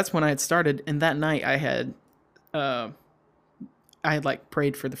had, that's when I had started, and that night I had like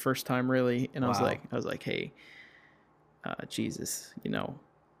prayed for the first time, really, and I was like, hey, Jesus, you know,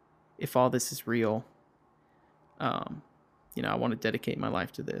 if all this is real, you know, I want to dedicate my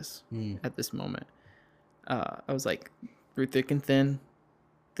life to this at this moment. I was like, through thick and thin,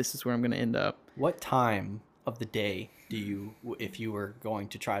 this is where I'm going to end up. What time of the day do you, if you were going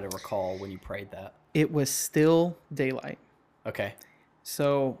to try to recall when you prayed that? It was still daylight. Okay.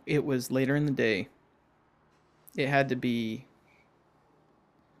 So it was later in the day. It had to be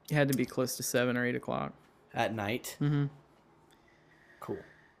close to 7 or 8 o'clock. At night? Mm-hmm. Cool.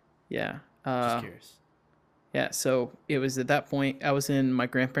 Yeah. Just curious. Yeah, so it was at that point, I was in my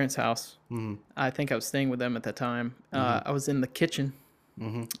grandparents' house. Mm-hmm. I think I was staying with them at that time. I was in the kitchen.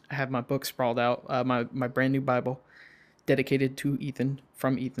 Mm-hmm. I had my book sprawled out, my brand new Bible, dedicated to Ethan,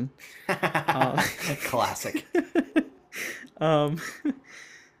 from Ethan. Classic.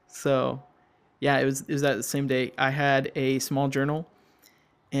 So, yeah, it was that the same day. I had a small journal,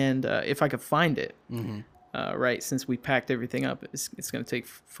 and if I could find it, right, since we packed everything up, it's gonna take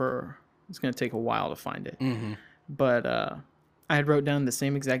a while to find it. Mm-hmm. But I had wrote down the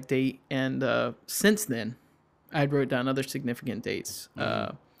same exact date, and since then, I had wrote down other significant dates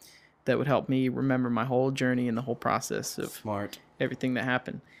that would help me remember my whole journey and the whole process of everything that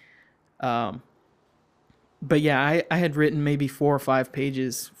happened. But yeah, I had written maybe 4 or 5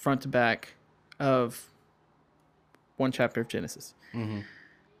 pages front to back of one chapter of Genesis. Mm-hmm.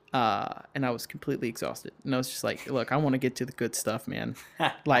 And I was completely exhausted. And I was just like, look, I want to get to the good stuff, man.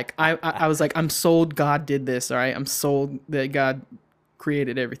 Like, I was like, I'm sold God did this, all right? I'm sold that God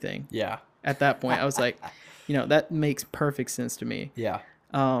created everything. Yeah. At that point, I was like, you know, that makes perfect sense to me. Yeah.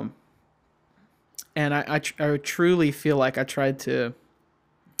 And I truly feel like I tried to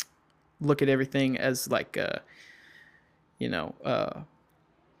look at everything as like you know,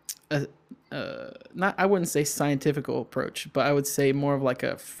 not, I wouldn't say scientific approach, but I would say more of like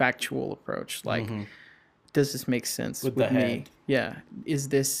a factual approach. Like, does this make sense with me? Yeah. Is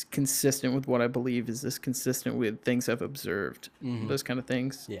this consistent with what I believe? Is this consistent with things I've observed? Those kind of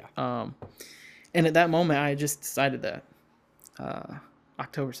things. Yeah. And at that moment, I just decided that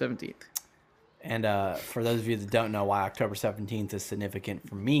October 17th. And for those of you that don't know why October 17th is significant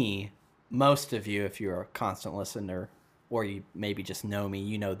for me, most of you, if you're a constant listener, or you maybe just know me,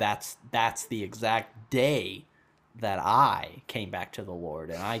 you know that's the exact day that I came back to the Lord,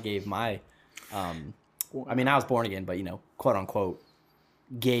 and I gave my, I mean, I was born again, but, you know, quote unquote,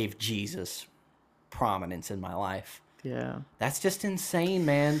 gave Jesus prominence in my life. Yeah. That's just insane,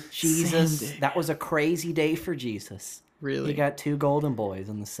 man. Jesus, that was a crazy day for Jesus. Really? He got 2 golden boys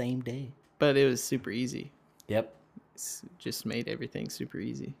on the same day. But it was super easy. Yep. It's just made everything super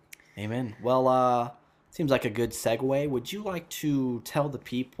easy. Amen. Well, seems like a good segue. Would you like to tell the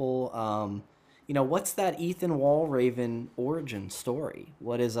people, you know, what's that Ethan Walraven origin story?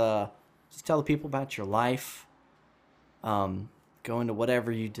 What is, just tell the people about your life, go into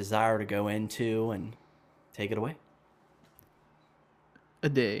whatever you desire to go into, and take it away. A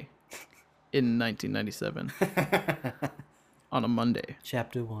day in 1997 on a Monday.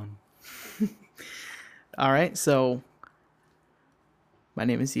 Chapter 1. All right, so my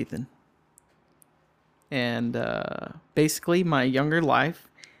name is Ethan. And basically, my younger life,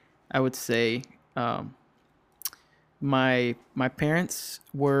 I would say, My parents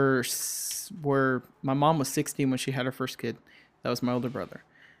were my mom was 16 when she had her first kid. That was my older brother.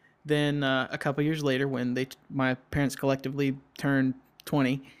 Then a couple years later, when my parents collectively turned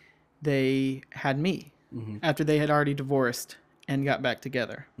 20, they had me after they had already divorced and got back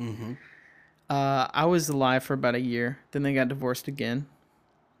together. I was alive for about a year. Then they got divorced again.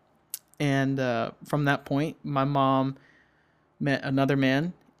 And from that point, my mom met another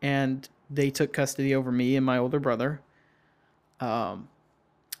man, and they took custody over me and my older brother about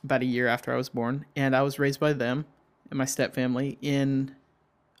a year after I was born. And I was raised by them and my stepfamily in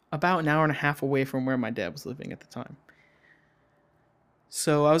about an hour and a half away from where my dad was living at the time.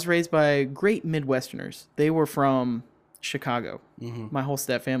 So I was raised by great Midwesterners. They were from Chicago. My whole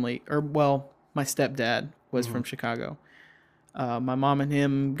stepfamily, my stepdad was from Chicago. My mom and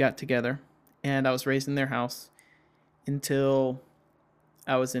him got together, and I was raised in their house until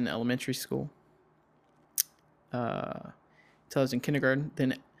I was in elementary school. Until I was in kindergarten.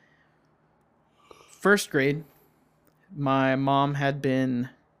 Then first grade, my mom had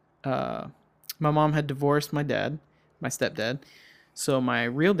divorced my dad, my stepdad. So my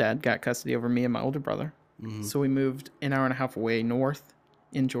real dad got custody over me and my older brother. So we moved an hour and a half away north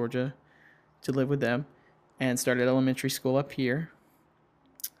in Georgia to live with them and started elementary school up here.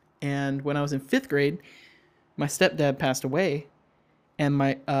 And when I was in 5th grade, my stepdad passed away, and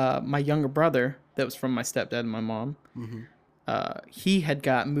my younger brother that was from my stepdad and my mom, he had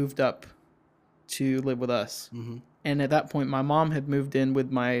got moved up to live with us. And at that point, my mom had moved in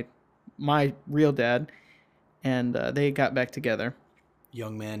with my real dad, and they got back together.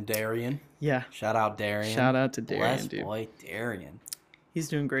 Young man Darian. Yeah. Shout out Darian. Shout out to Darian, Bless dude. boy Darian. He's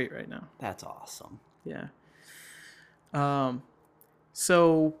doing great right now. That's awesome. Yeah.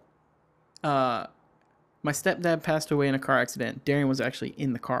 So, my stepdad passed away in a car accident. Darian was actually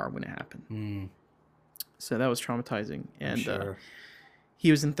in the car when it happened. So that was traumatizing. And sure. He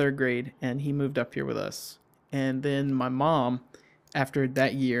was in 3rd grade, and he moved up here with us. And then my mom, after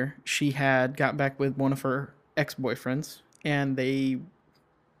that year, she had got back with one of her ex-boyfriends, and they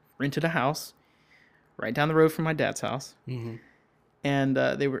rented a house right down the road from my dad's house. And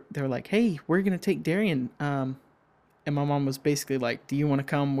they were like, "Hey, we're gonna take Darian." And my mom was basically like, "Do you want to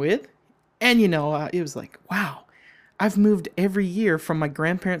come with?" And it was like, wow, I've moved every year from my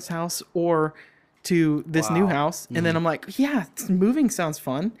grandparents' house or to this new house, and then I'm like, yeah, moving sounds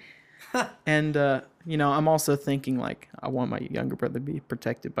fun. And I'm also thinking like, I want my younger brother to be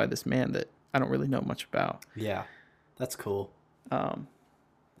protected by this man that I don't really know much about. Yeah, that's cool.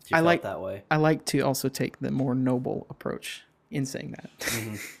 I like that way. I like to also take the more noble approach in saying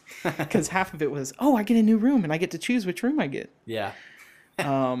that, because half of it was, I get a new room and I get to choose which room I get. Yeah.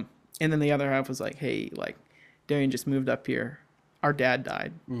 And then the other half was like, hey, like Darian just moved up here. Our dad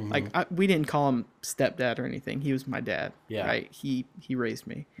died. Like we didn't call him stepdad or anything. He was my dad. Yeah. Right. He raised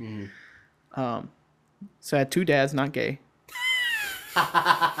me. So I had 2 dads, not gay.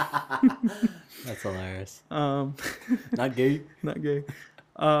 That's hilarious. Not gay. Not gay.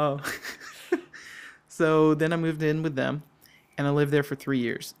 So then I moved in with them, and I lived there for 3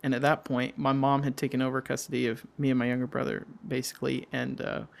 years. And at that point, my mom had taken over custody of me and my younger brother, basically, and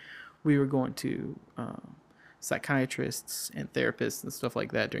we were going to psychiatrists and therapists and stuff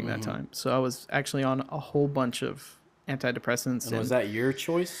like that during that time. So I was actually on a whole bunch of antidepressants. And was that your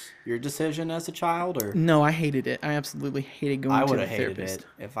choice, your decision as a child, or? No, I hated it. I absolutely hated going to the therapist. I would have hated it.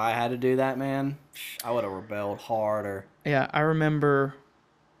 If I had to do that, man, I would have rebelled harder. Yeah, I remember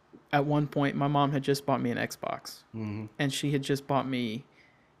at one point my mom had just bought me an Xbox, and she had just bought me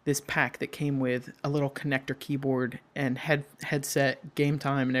this pack that came with a little connector keyboard and headset, game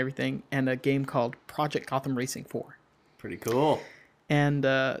time and everything, and a game called Project Gotham Racing 4. Pretty cool. And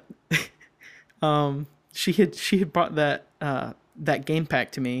she had brought that game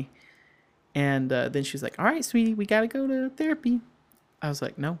pack to me, and then she's like, "All right, sweetie, we gotta go to therapy." I was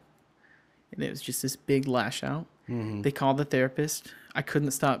like, "No," and it was just this big lash out. They called the therapist. I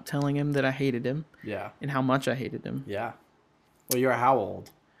couldn't stop telling him that I hated him. Yeah. And how much I hated him. Yeah. Well, you're how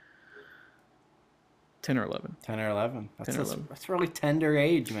old? 10 or 11. 10 or 11. That's 10 or 11. That's really tender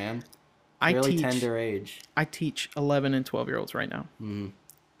age, man. Really tender age. I teach 11 and 12-year-olds right now.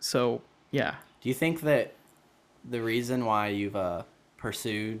 So, yeah. Do you think that the reason why you've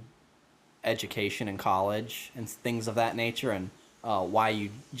pursued education in college and things of that nature, and why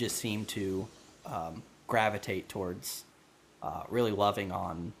you just seem to gravitate towards really loving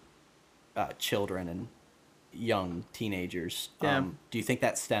on children and young teenagers, do you think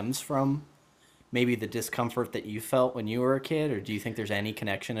that stems from maybe the discomfort that you felt when you were a kid, or do you think there's any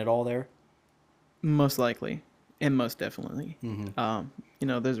connection at all there? Most likely. And most definitely.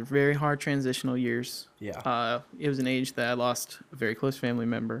 Those are very hard transitional years. Yeah. It was an age that I lost a very close family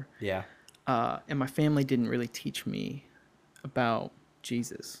member. Yeah. And my family didn't really teach me about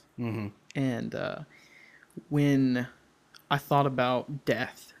Jesus. And when I thought about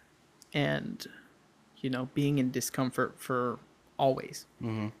death and, being in discomfort for always,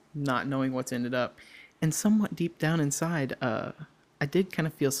 not knowing what's ended up, and somewhat deep down inside, I did kind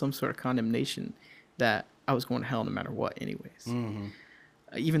of feel some sort of condemnation that I was going to hell no matter what anyways.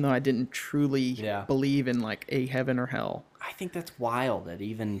 Even though I didn't truly believe in like a heaven or hell. I think that's wild that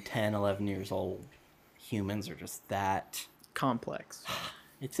even 10, 11 years old humans are just that complex.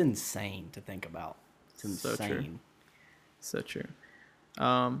 It's insane to think about. It's insane. So true.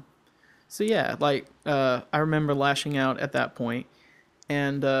 So yeah, like I remember lashing out at that point,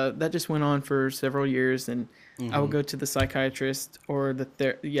 and that just went on for several years. And I would go to the psychiatrist or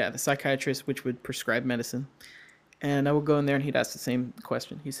the psychiatrist, which would prescribe medicine. And I would go in there, and he'd ask the same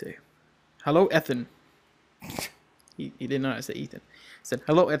question. He'd say, "Hello, Ethan." He didn't know how to say Ethan. He said,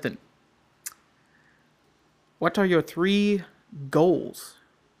 "Hello, Ethan. What are your 3 goals?"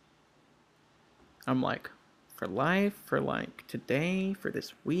 I'm like, for life, for like today, for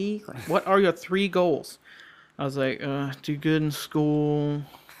this week? Like, what are your 3 goals? I was like, do good in school,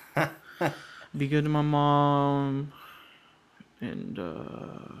 be good to my mom, and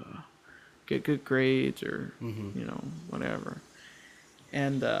get good grades or, whatever.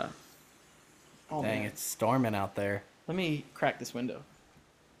 And, dang, man. It's storming out there. Let me crack this window.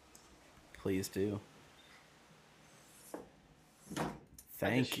 Please do.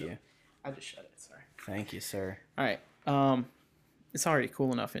 Thank you. I just shut it, sorry. Thank you, sir. All right. It's already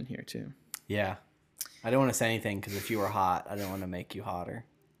cool enough in here, too. Yeah. I don't want to say anything because if you were hot, I don't want to make you hotter.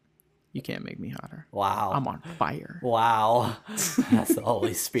 You can't make me hotter. Wow. I'm on fire. Wow. That's the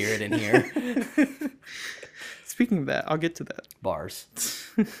Holy Spirit in here. Speaking of that, I'll get to that. Bars.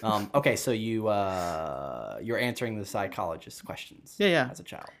 Okay, so you're answering the psychologist's questions. Yeah. As a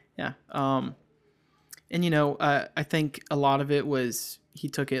child. Yeah. And I think a lot of it was he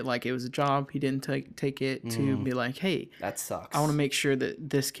took it like it was a job. He didn't take it to be like, hey, that sucks. I want to make sure that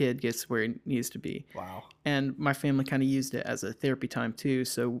this kid gets where he needs to be. Wow. And my family kind of used it as a therapy time too.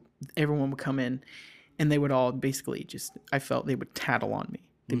 So everyone would come in, and they would all basically I felt they would tattle on me.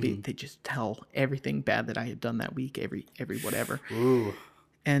 They just tell everything bad that I had done that week, every whatever. Ooh.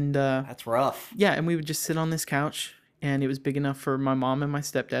 And that's rough. Yeah, and we would just sit on this couch, and it was big enough for my mom and my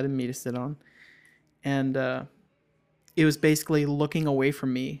stepdad and me to sit on. And it was basically looking away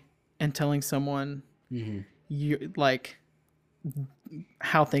from me and telling someone like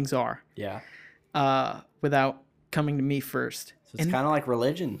how things are. Yeah. Without coming to me first. So it's kind of like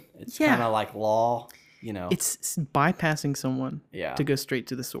religion. It's kind of like law, It's bypassing someone to go straight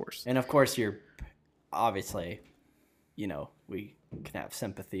to the source. And of course, you're obviously, we can have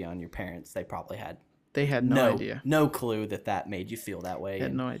sympathy on your parents. They had no idea. No clue that made you feel that way. They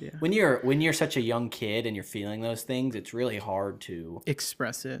had no idea. When you're such a young kid and you're feeling those things, it's really hard to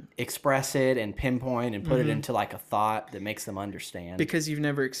express it and pinpoint and put it into like a thought that makes them understand. Because you've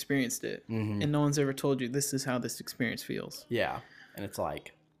never experienced it, and no one's ever told you this is how this experience feels. Yeah, and it's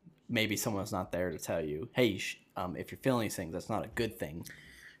like maybe someone's not there to tell you, hey, if you're feeling these things, that's not a good thing.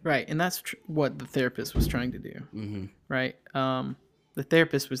 Right, and that's what the therapist was trying to do. Right. The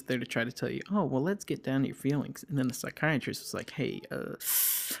therapist was there to try to tell you, oh, well, let's get down to your feelings. And then the psychiatrist was like, hey,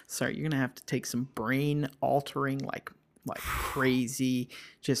 sorry, you're going to have to take some brain-altering, like crazy,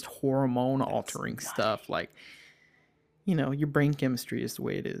 just hormone-altering stuff. Like, your brain chemistry is the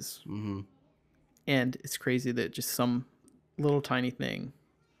way it is. And it's crazy that just some little tiny thing,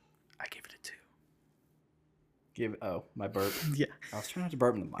 I gave it a 2. My burp? Yeah. I was trying not to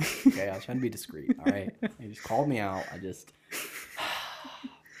burp in the mic, okay? I was trying to be discreet, all right? You just called me out.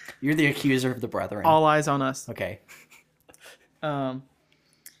 You're the accuser of the brethren. All eyes on us. Okay. Yeah,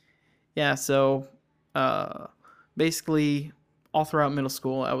 so basically all throughout middle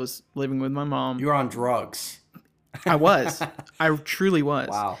school, I was living with my mom. You were on drugs. I was. I truly was.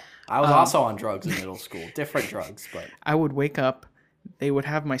 Wow. I was also on drugs in middle school. Different drugs, but... I would wake up, they would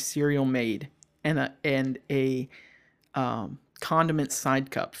have my cereal made, and a condiment side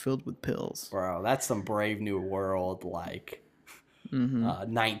cup filled with pills. Bro, that's some Brave New World,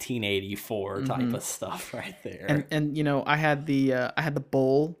 1984 type of stuff right there. And I had the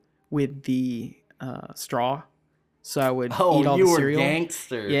bowl with the straw, so I would eat all the cereal. Oh, you were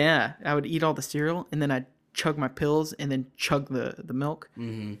gangster. Yeah, I would eat all the cereal, and then I'd chug my pills, and then chug the milk.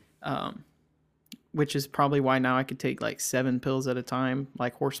 Which is probably why now I could take like 7 pills at a time,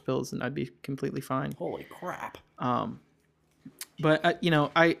 like horse pills, and I'd be completely fine. Holy crap. But,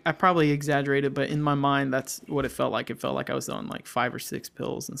 I probably exaggerated, but in my mind, that's what it felt like. It felt like I was on like 5 or 6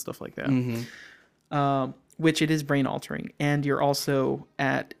 pills and stuff like that. Mm-hmm. Which it is brain altering. And you're also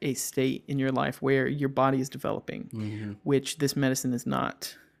at a state in your life where your body is developing, which this medicine is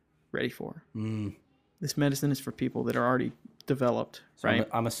not ready for. This medicine is for people that are already developed, so right?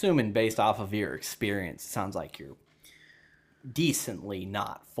 I'm assuming based off of your experience, it sounds like you're decently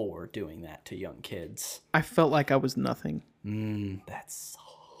not for doing that to young kids. I felt like I was nothing. That's...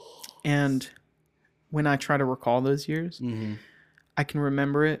 And when I try to recall those years, I can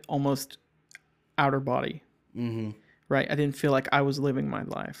remember it almost outer body, right? I didn't feel like I was living my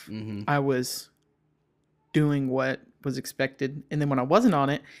life. I was doing what was expected. And then when I wasn't on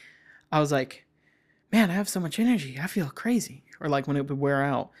it, I was like, man, I have so much energy. I feel crazy. Or like when it would wear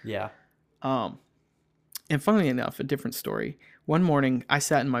out. Yeah. And funnily enough, a different story. One morning, I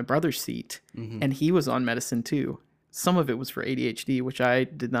sat in my brother's seat, and he was on medicine too. Some of it was for ADHD, which I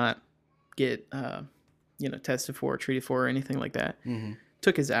did not get, tested for, or treated for, or anything like that.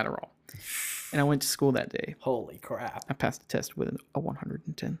 Took his Adderall, and I went to school that day. Holy crap! I passed the test with a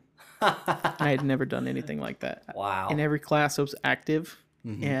 110. I had never done anything like that. Wow! In every class, I was active,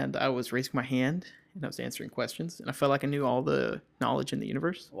 and I was raising my hand, and I was answering questions, and I felt like I knew all the knowledge in the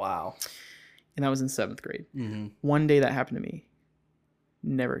universe. Wow! And I was in 7th grade. One day that happened to me.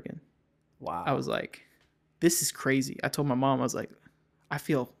 Never again. Wow. I was like, this is crazy. I told my mom, I was like, I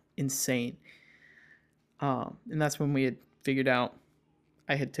feel insane. And that's when we had figured out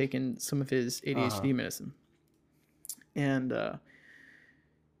I had taken some of his ADHD medicine. And,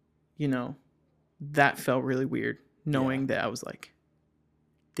 that felt really weird, knowing that I was like,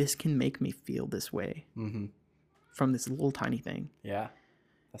 this can make me feel this way from this little tiny thing. Yeah.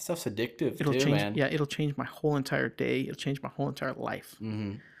 That stuff's addictive It'll too, man. Yeah, it'll change my whole entire day. It'll change my whole entire life.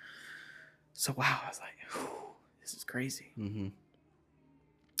 So, wow, I was like, this is crazy. And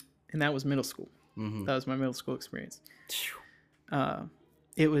that was middle school. That was my middle school experience.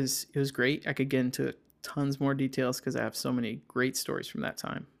 It was great. I could get into tons more details because I have so many great stories from that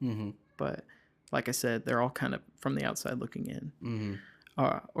time. But like I said, they're all kind of from the outside looking in,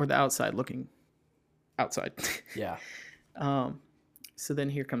 or the outside looking outside. Yeah. So then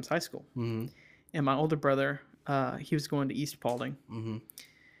here comes high school. And my older brother, he was going to East Paulding.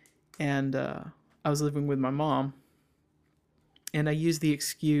 And I was living with my mom. And I used the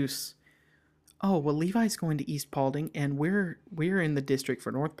excuse, oh, well, Levi's going to East Paulding, and we're in the district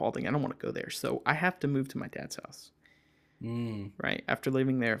for North Paulding. I don't want to go there. So I have to move to my dad's house. Right? After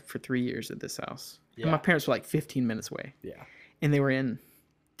living there for 3 years at this house. Yeah. And my parents were like 15 minutes away. Yeah. And they were in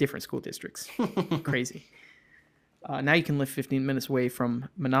different school districts. Crazy. Now you can live 15 minutes away from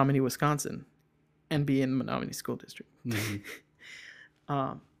Menominee, Wisconsin, and be in Menominee School District.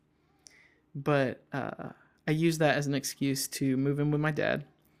 But I used that as an excuse to move in with my dad,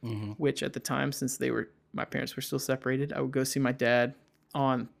 which at the time, since my parents were still separated, I would go see my dad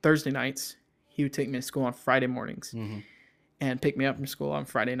on Thursday nights. He would take me to school on Friday mornings and pick me up from school on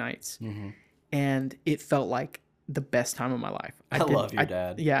Friday nights. And it felt like the best time of my life. I love your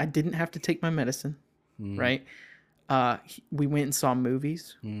dad. Yeah, I didn't have to take my medicine, right? We went and saw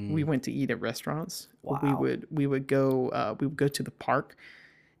movies. We went to eat at restaurants. Wow. We would go to the park,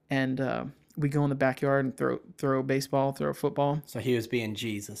 and we go in the backyard and throw baseball, throw football. So he was being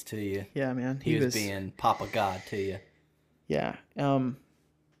Jesus to you. Yeah, man. He was being Papa God to you. Yeah. And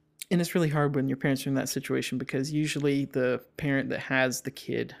it's really hard when your parents are in that situation, because usually the parent that has the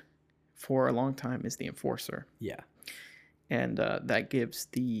kid for a long time is the enforcer. Yeah. And that gives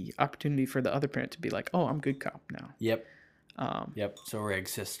the opportunity for the other parent to be like, oh, I'm good cop now. Yep. So rig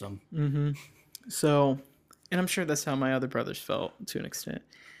system. So, and I'm sure that's how my other brothers felt to an extent.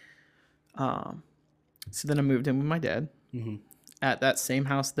 So then I moved in with my dad at that same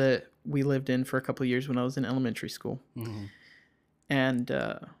house that we lived in for a couple of years when I was in elementary school. And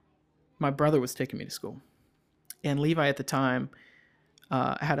my brother was taking me to school. And Levi at the time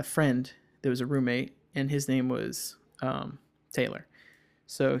had a friend that was a roommate, and his name was... Taylor.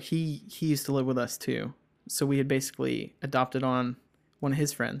 So he used to live with us too. So we had basically adopted on one of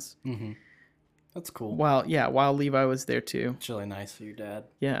his friends. That's cool. While Levi was there too. It's really nice of your dad.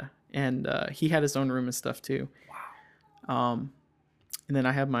 Yeah. And he had his own room and stuff too. Wow. And then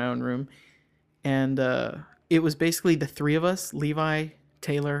I had my own room. And it was basically the three of us, Levi,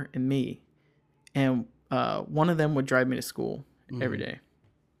 Taylor, and me. And one of them would drive me to school every day.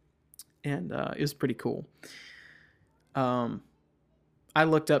 And it was pretty cool. I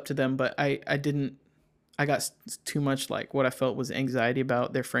looked up to them, but I got too much like what I felt was anxiety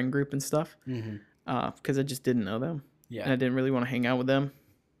about their friend group and stuff, because I just didn't know them. Yeah. And I didn't really want to hang out with them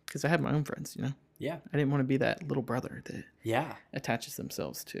because I had my own friends, Yeah. I didn't want to be that little brother that attaches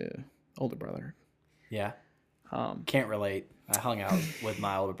themselves to older brother. Yeah. Can't relate. I hung out with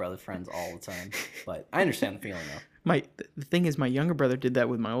my older brother friends all the time, but I understand the feeling though. The thing is, my younger brother did that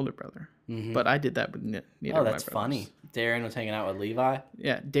with my older brother, but I did that with neither of my brothers. Oh, that's funny. Darian was hanging out with Levi?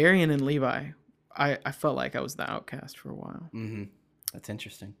 Yeah, Darian and Levi. I felt like I was the outcast for a while. Mm-hmm. That's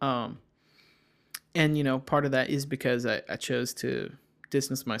interesting. And, you know, part of that is because I chose to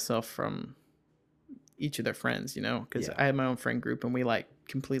distance myself from each of their friends, you know, because I had my own friend group and we like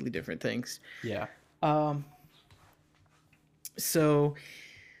completely different things. Yeah. So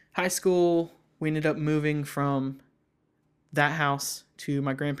high school, we ended up moving from that house to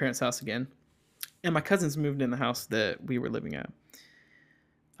my grandparents' house again. And my cousins moved in the house that we were living at.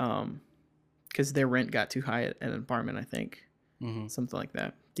 Because their rent got too high at an apartment, I think. Mm-hmm. Something like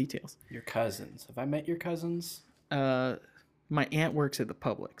that. Details. Your cousins. Have I met your cousins? My aunt works at the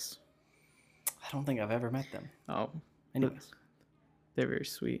Publix. I don't think I've ever met them. Oh. Anyways. They're very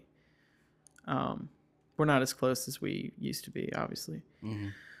sweet. We're not as close as we used to be, obviously.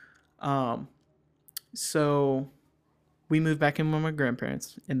 Mm-hmm. So we moved back in with my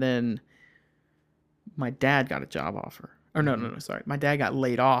grandparents, and then my dad got a job offer. Or no, sorry. My dad got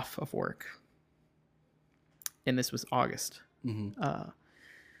laid off of work. And this was August. Mm-hmm.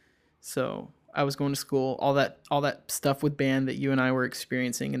 So I was going to school, all that stuff with band that you and I were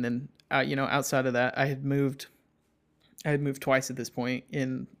experiencing, and then you know, outside of that, I had moved twice at this point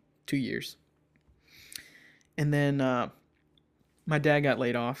in 2 years. And then my dad got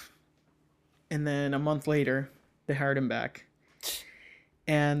laid off, and then a month later, they hired him back.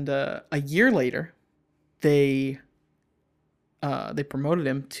 And a year later, they promoted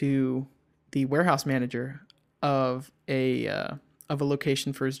him to the warehouse manager of a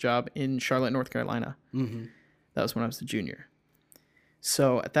location for his job in Charlotte, North Carolina. Mm-hmm. That was when I was a junior.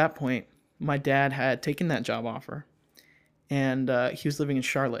 So at that point, my dad had taken that job offer, and he was living in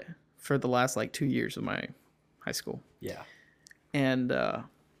Charlotte for the last 2 years of my high school. Yeah. And I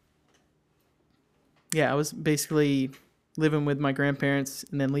was basically living with my grandparents,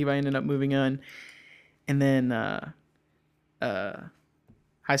 and then Levi ended up moving on, and then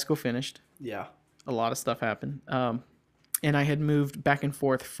high school finished. Yeah. A lot of stuff happened. And I had moved back and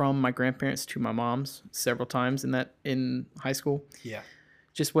forth from my grandparents to my mom's several times in high school. Yeah.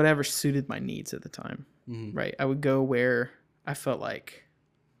 Just whatever suited my needs at the time. Mm-hmm. Right. I would go where I felt like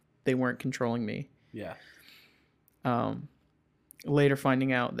they weren't controlling me. Yeah. Later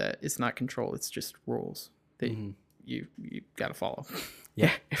finding out that it's not control, it's just rules that you got to follow.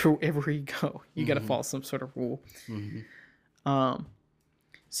 Yeah. Everywhere you go, you got to follow some sort of rule. Mm-hmm.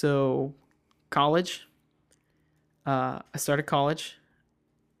 So college, I started college,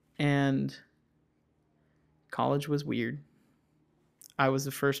 and college was weird. I was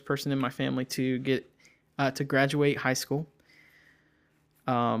the first person in my family to get to graduate high school.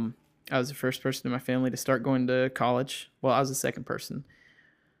 I was the first person in my family to start going to college. Well, I was the second person.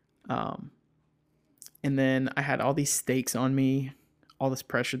 And then I had all these stakes on me, all this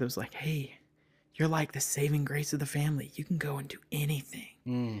pressure that was like, hey, you're like the saving grace of the family. You can go and do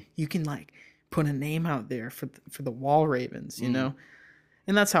anything. You can put a name out there for the Walravens, you know?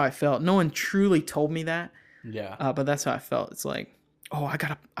 And that's how I felt. No one truly told me that. Yeah. But that's how I felt. It's like, oh,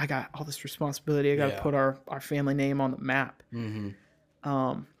 I got all this responsibility. I got to put our family name on the map. Mm-hmm.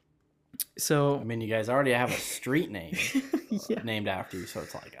 So I mean, you guys already have a street name named after you, so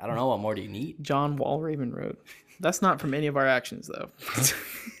it's like, I don't know, what more do you need? John Walraven Road. That's not from any of our actions, though.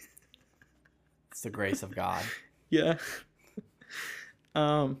 It's the grace of God. Yeah.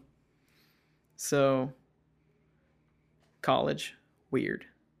 So college, weird.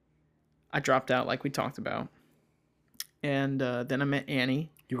 I dropped out like we talked about. And then I met Annie.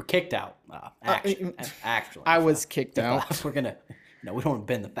 You were kicked out. Actually. I was kicked out. No, we don't want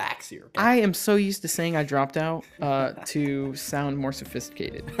to bend the facts here. Okay? I am so used to saying I dropped out to sound more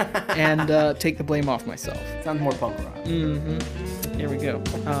sophisticated and take the blame off myself. Sounds more punk rock. Mm-hmm. Here we go.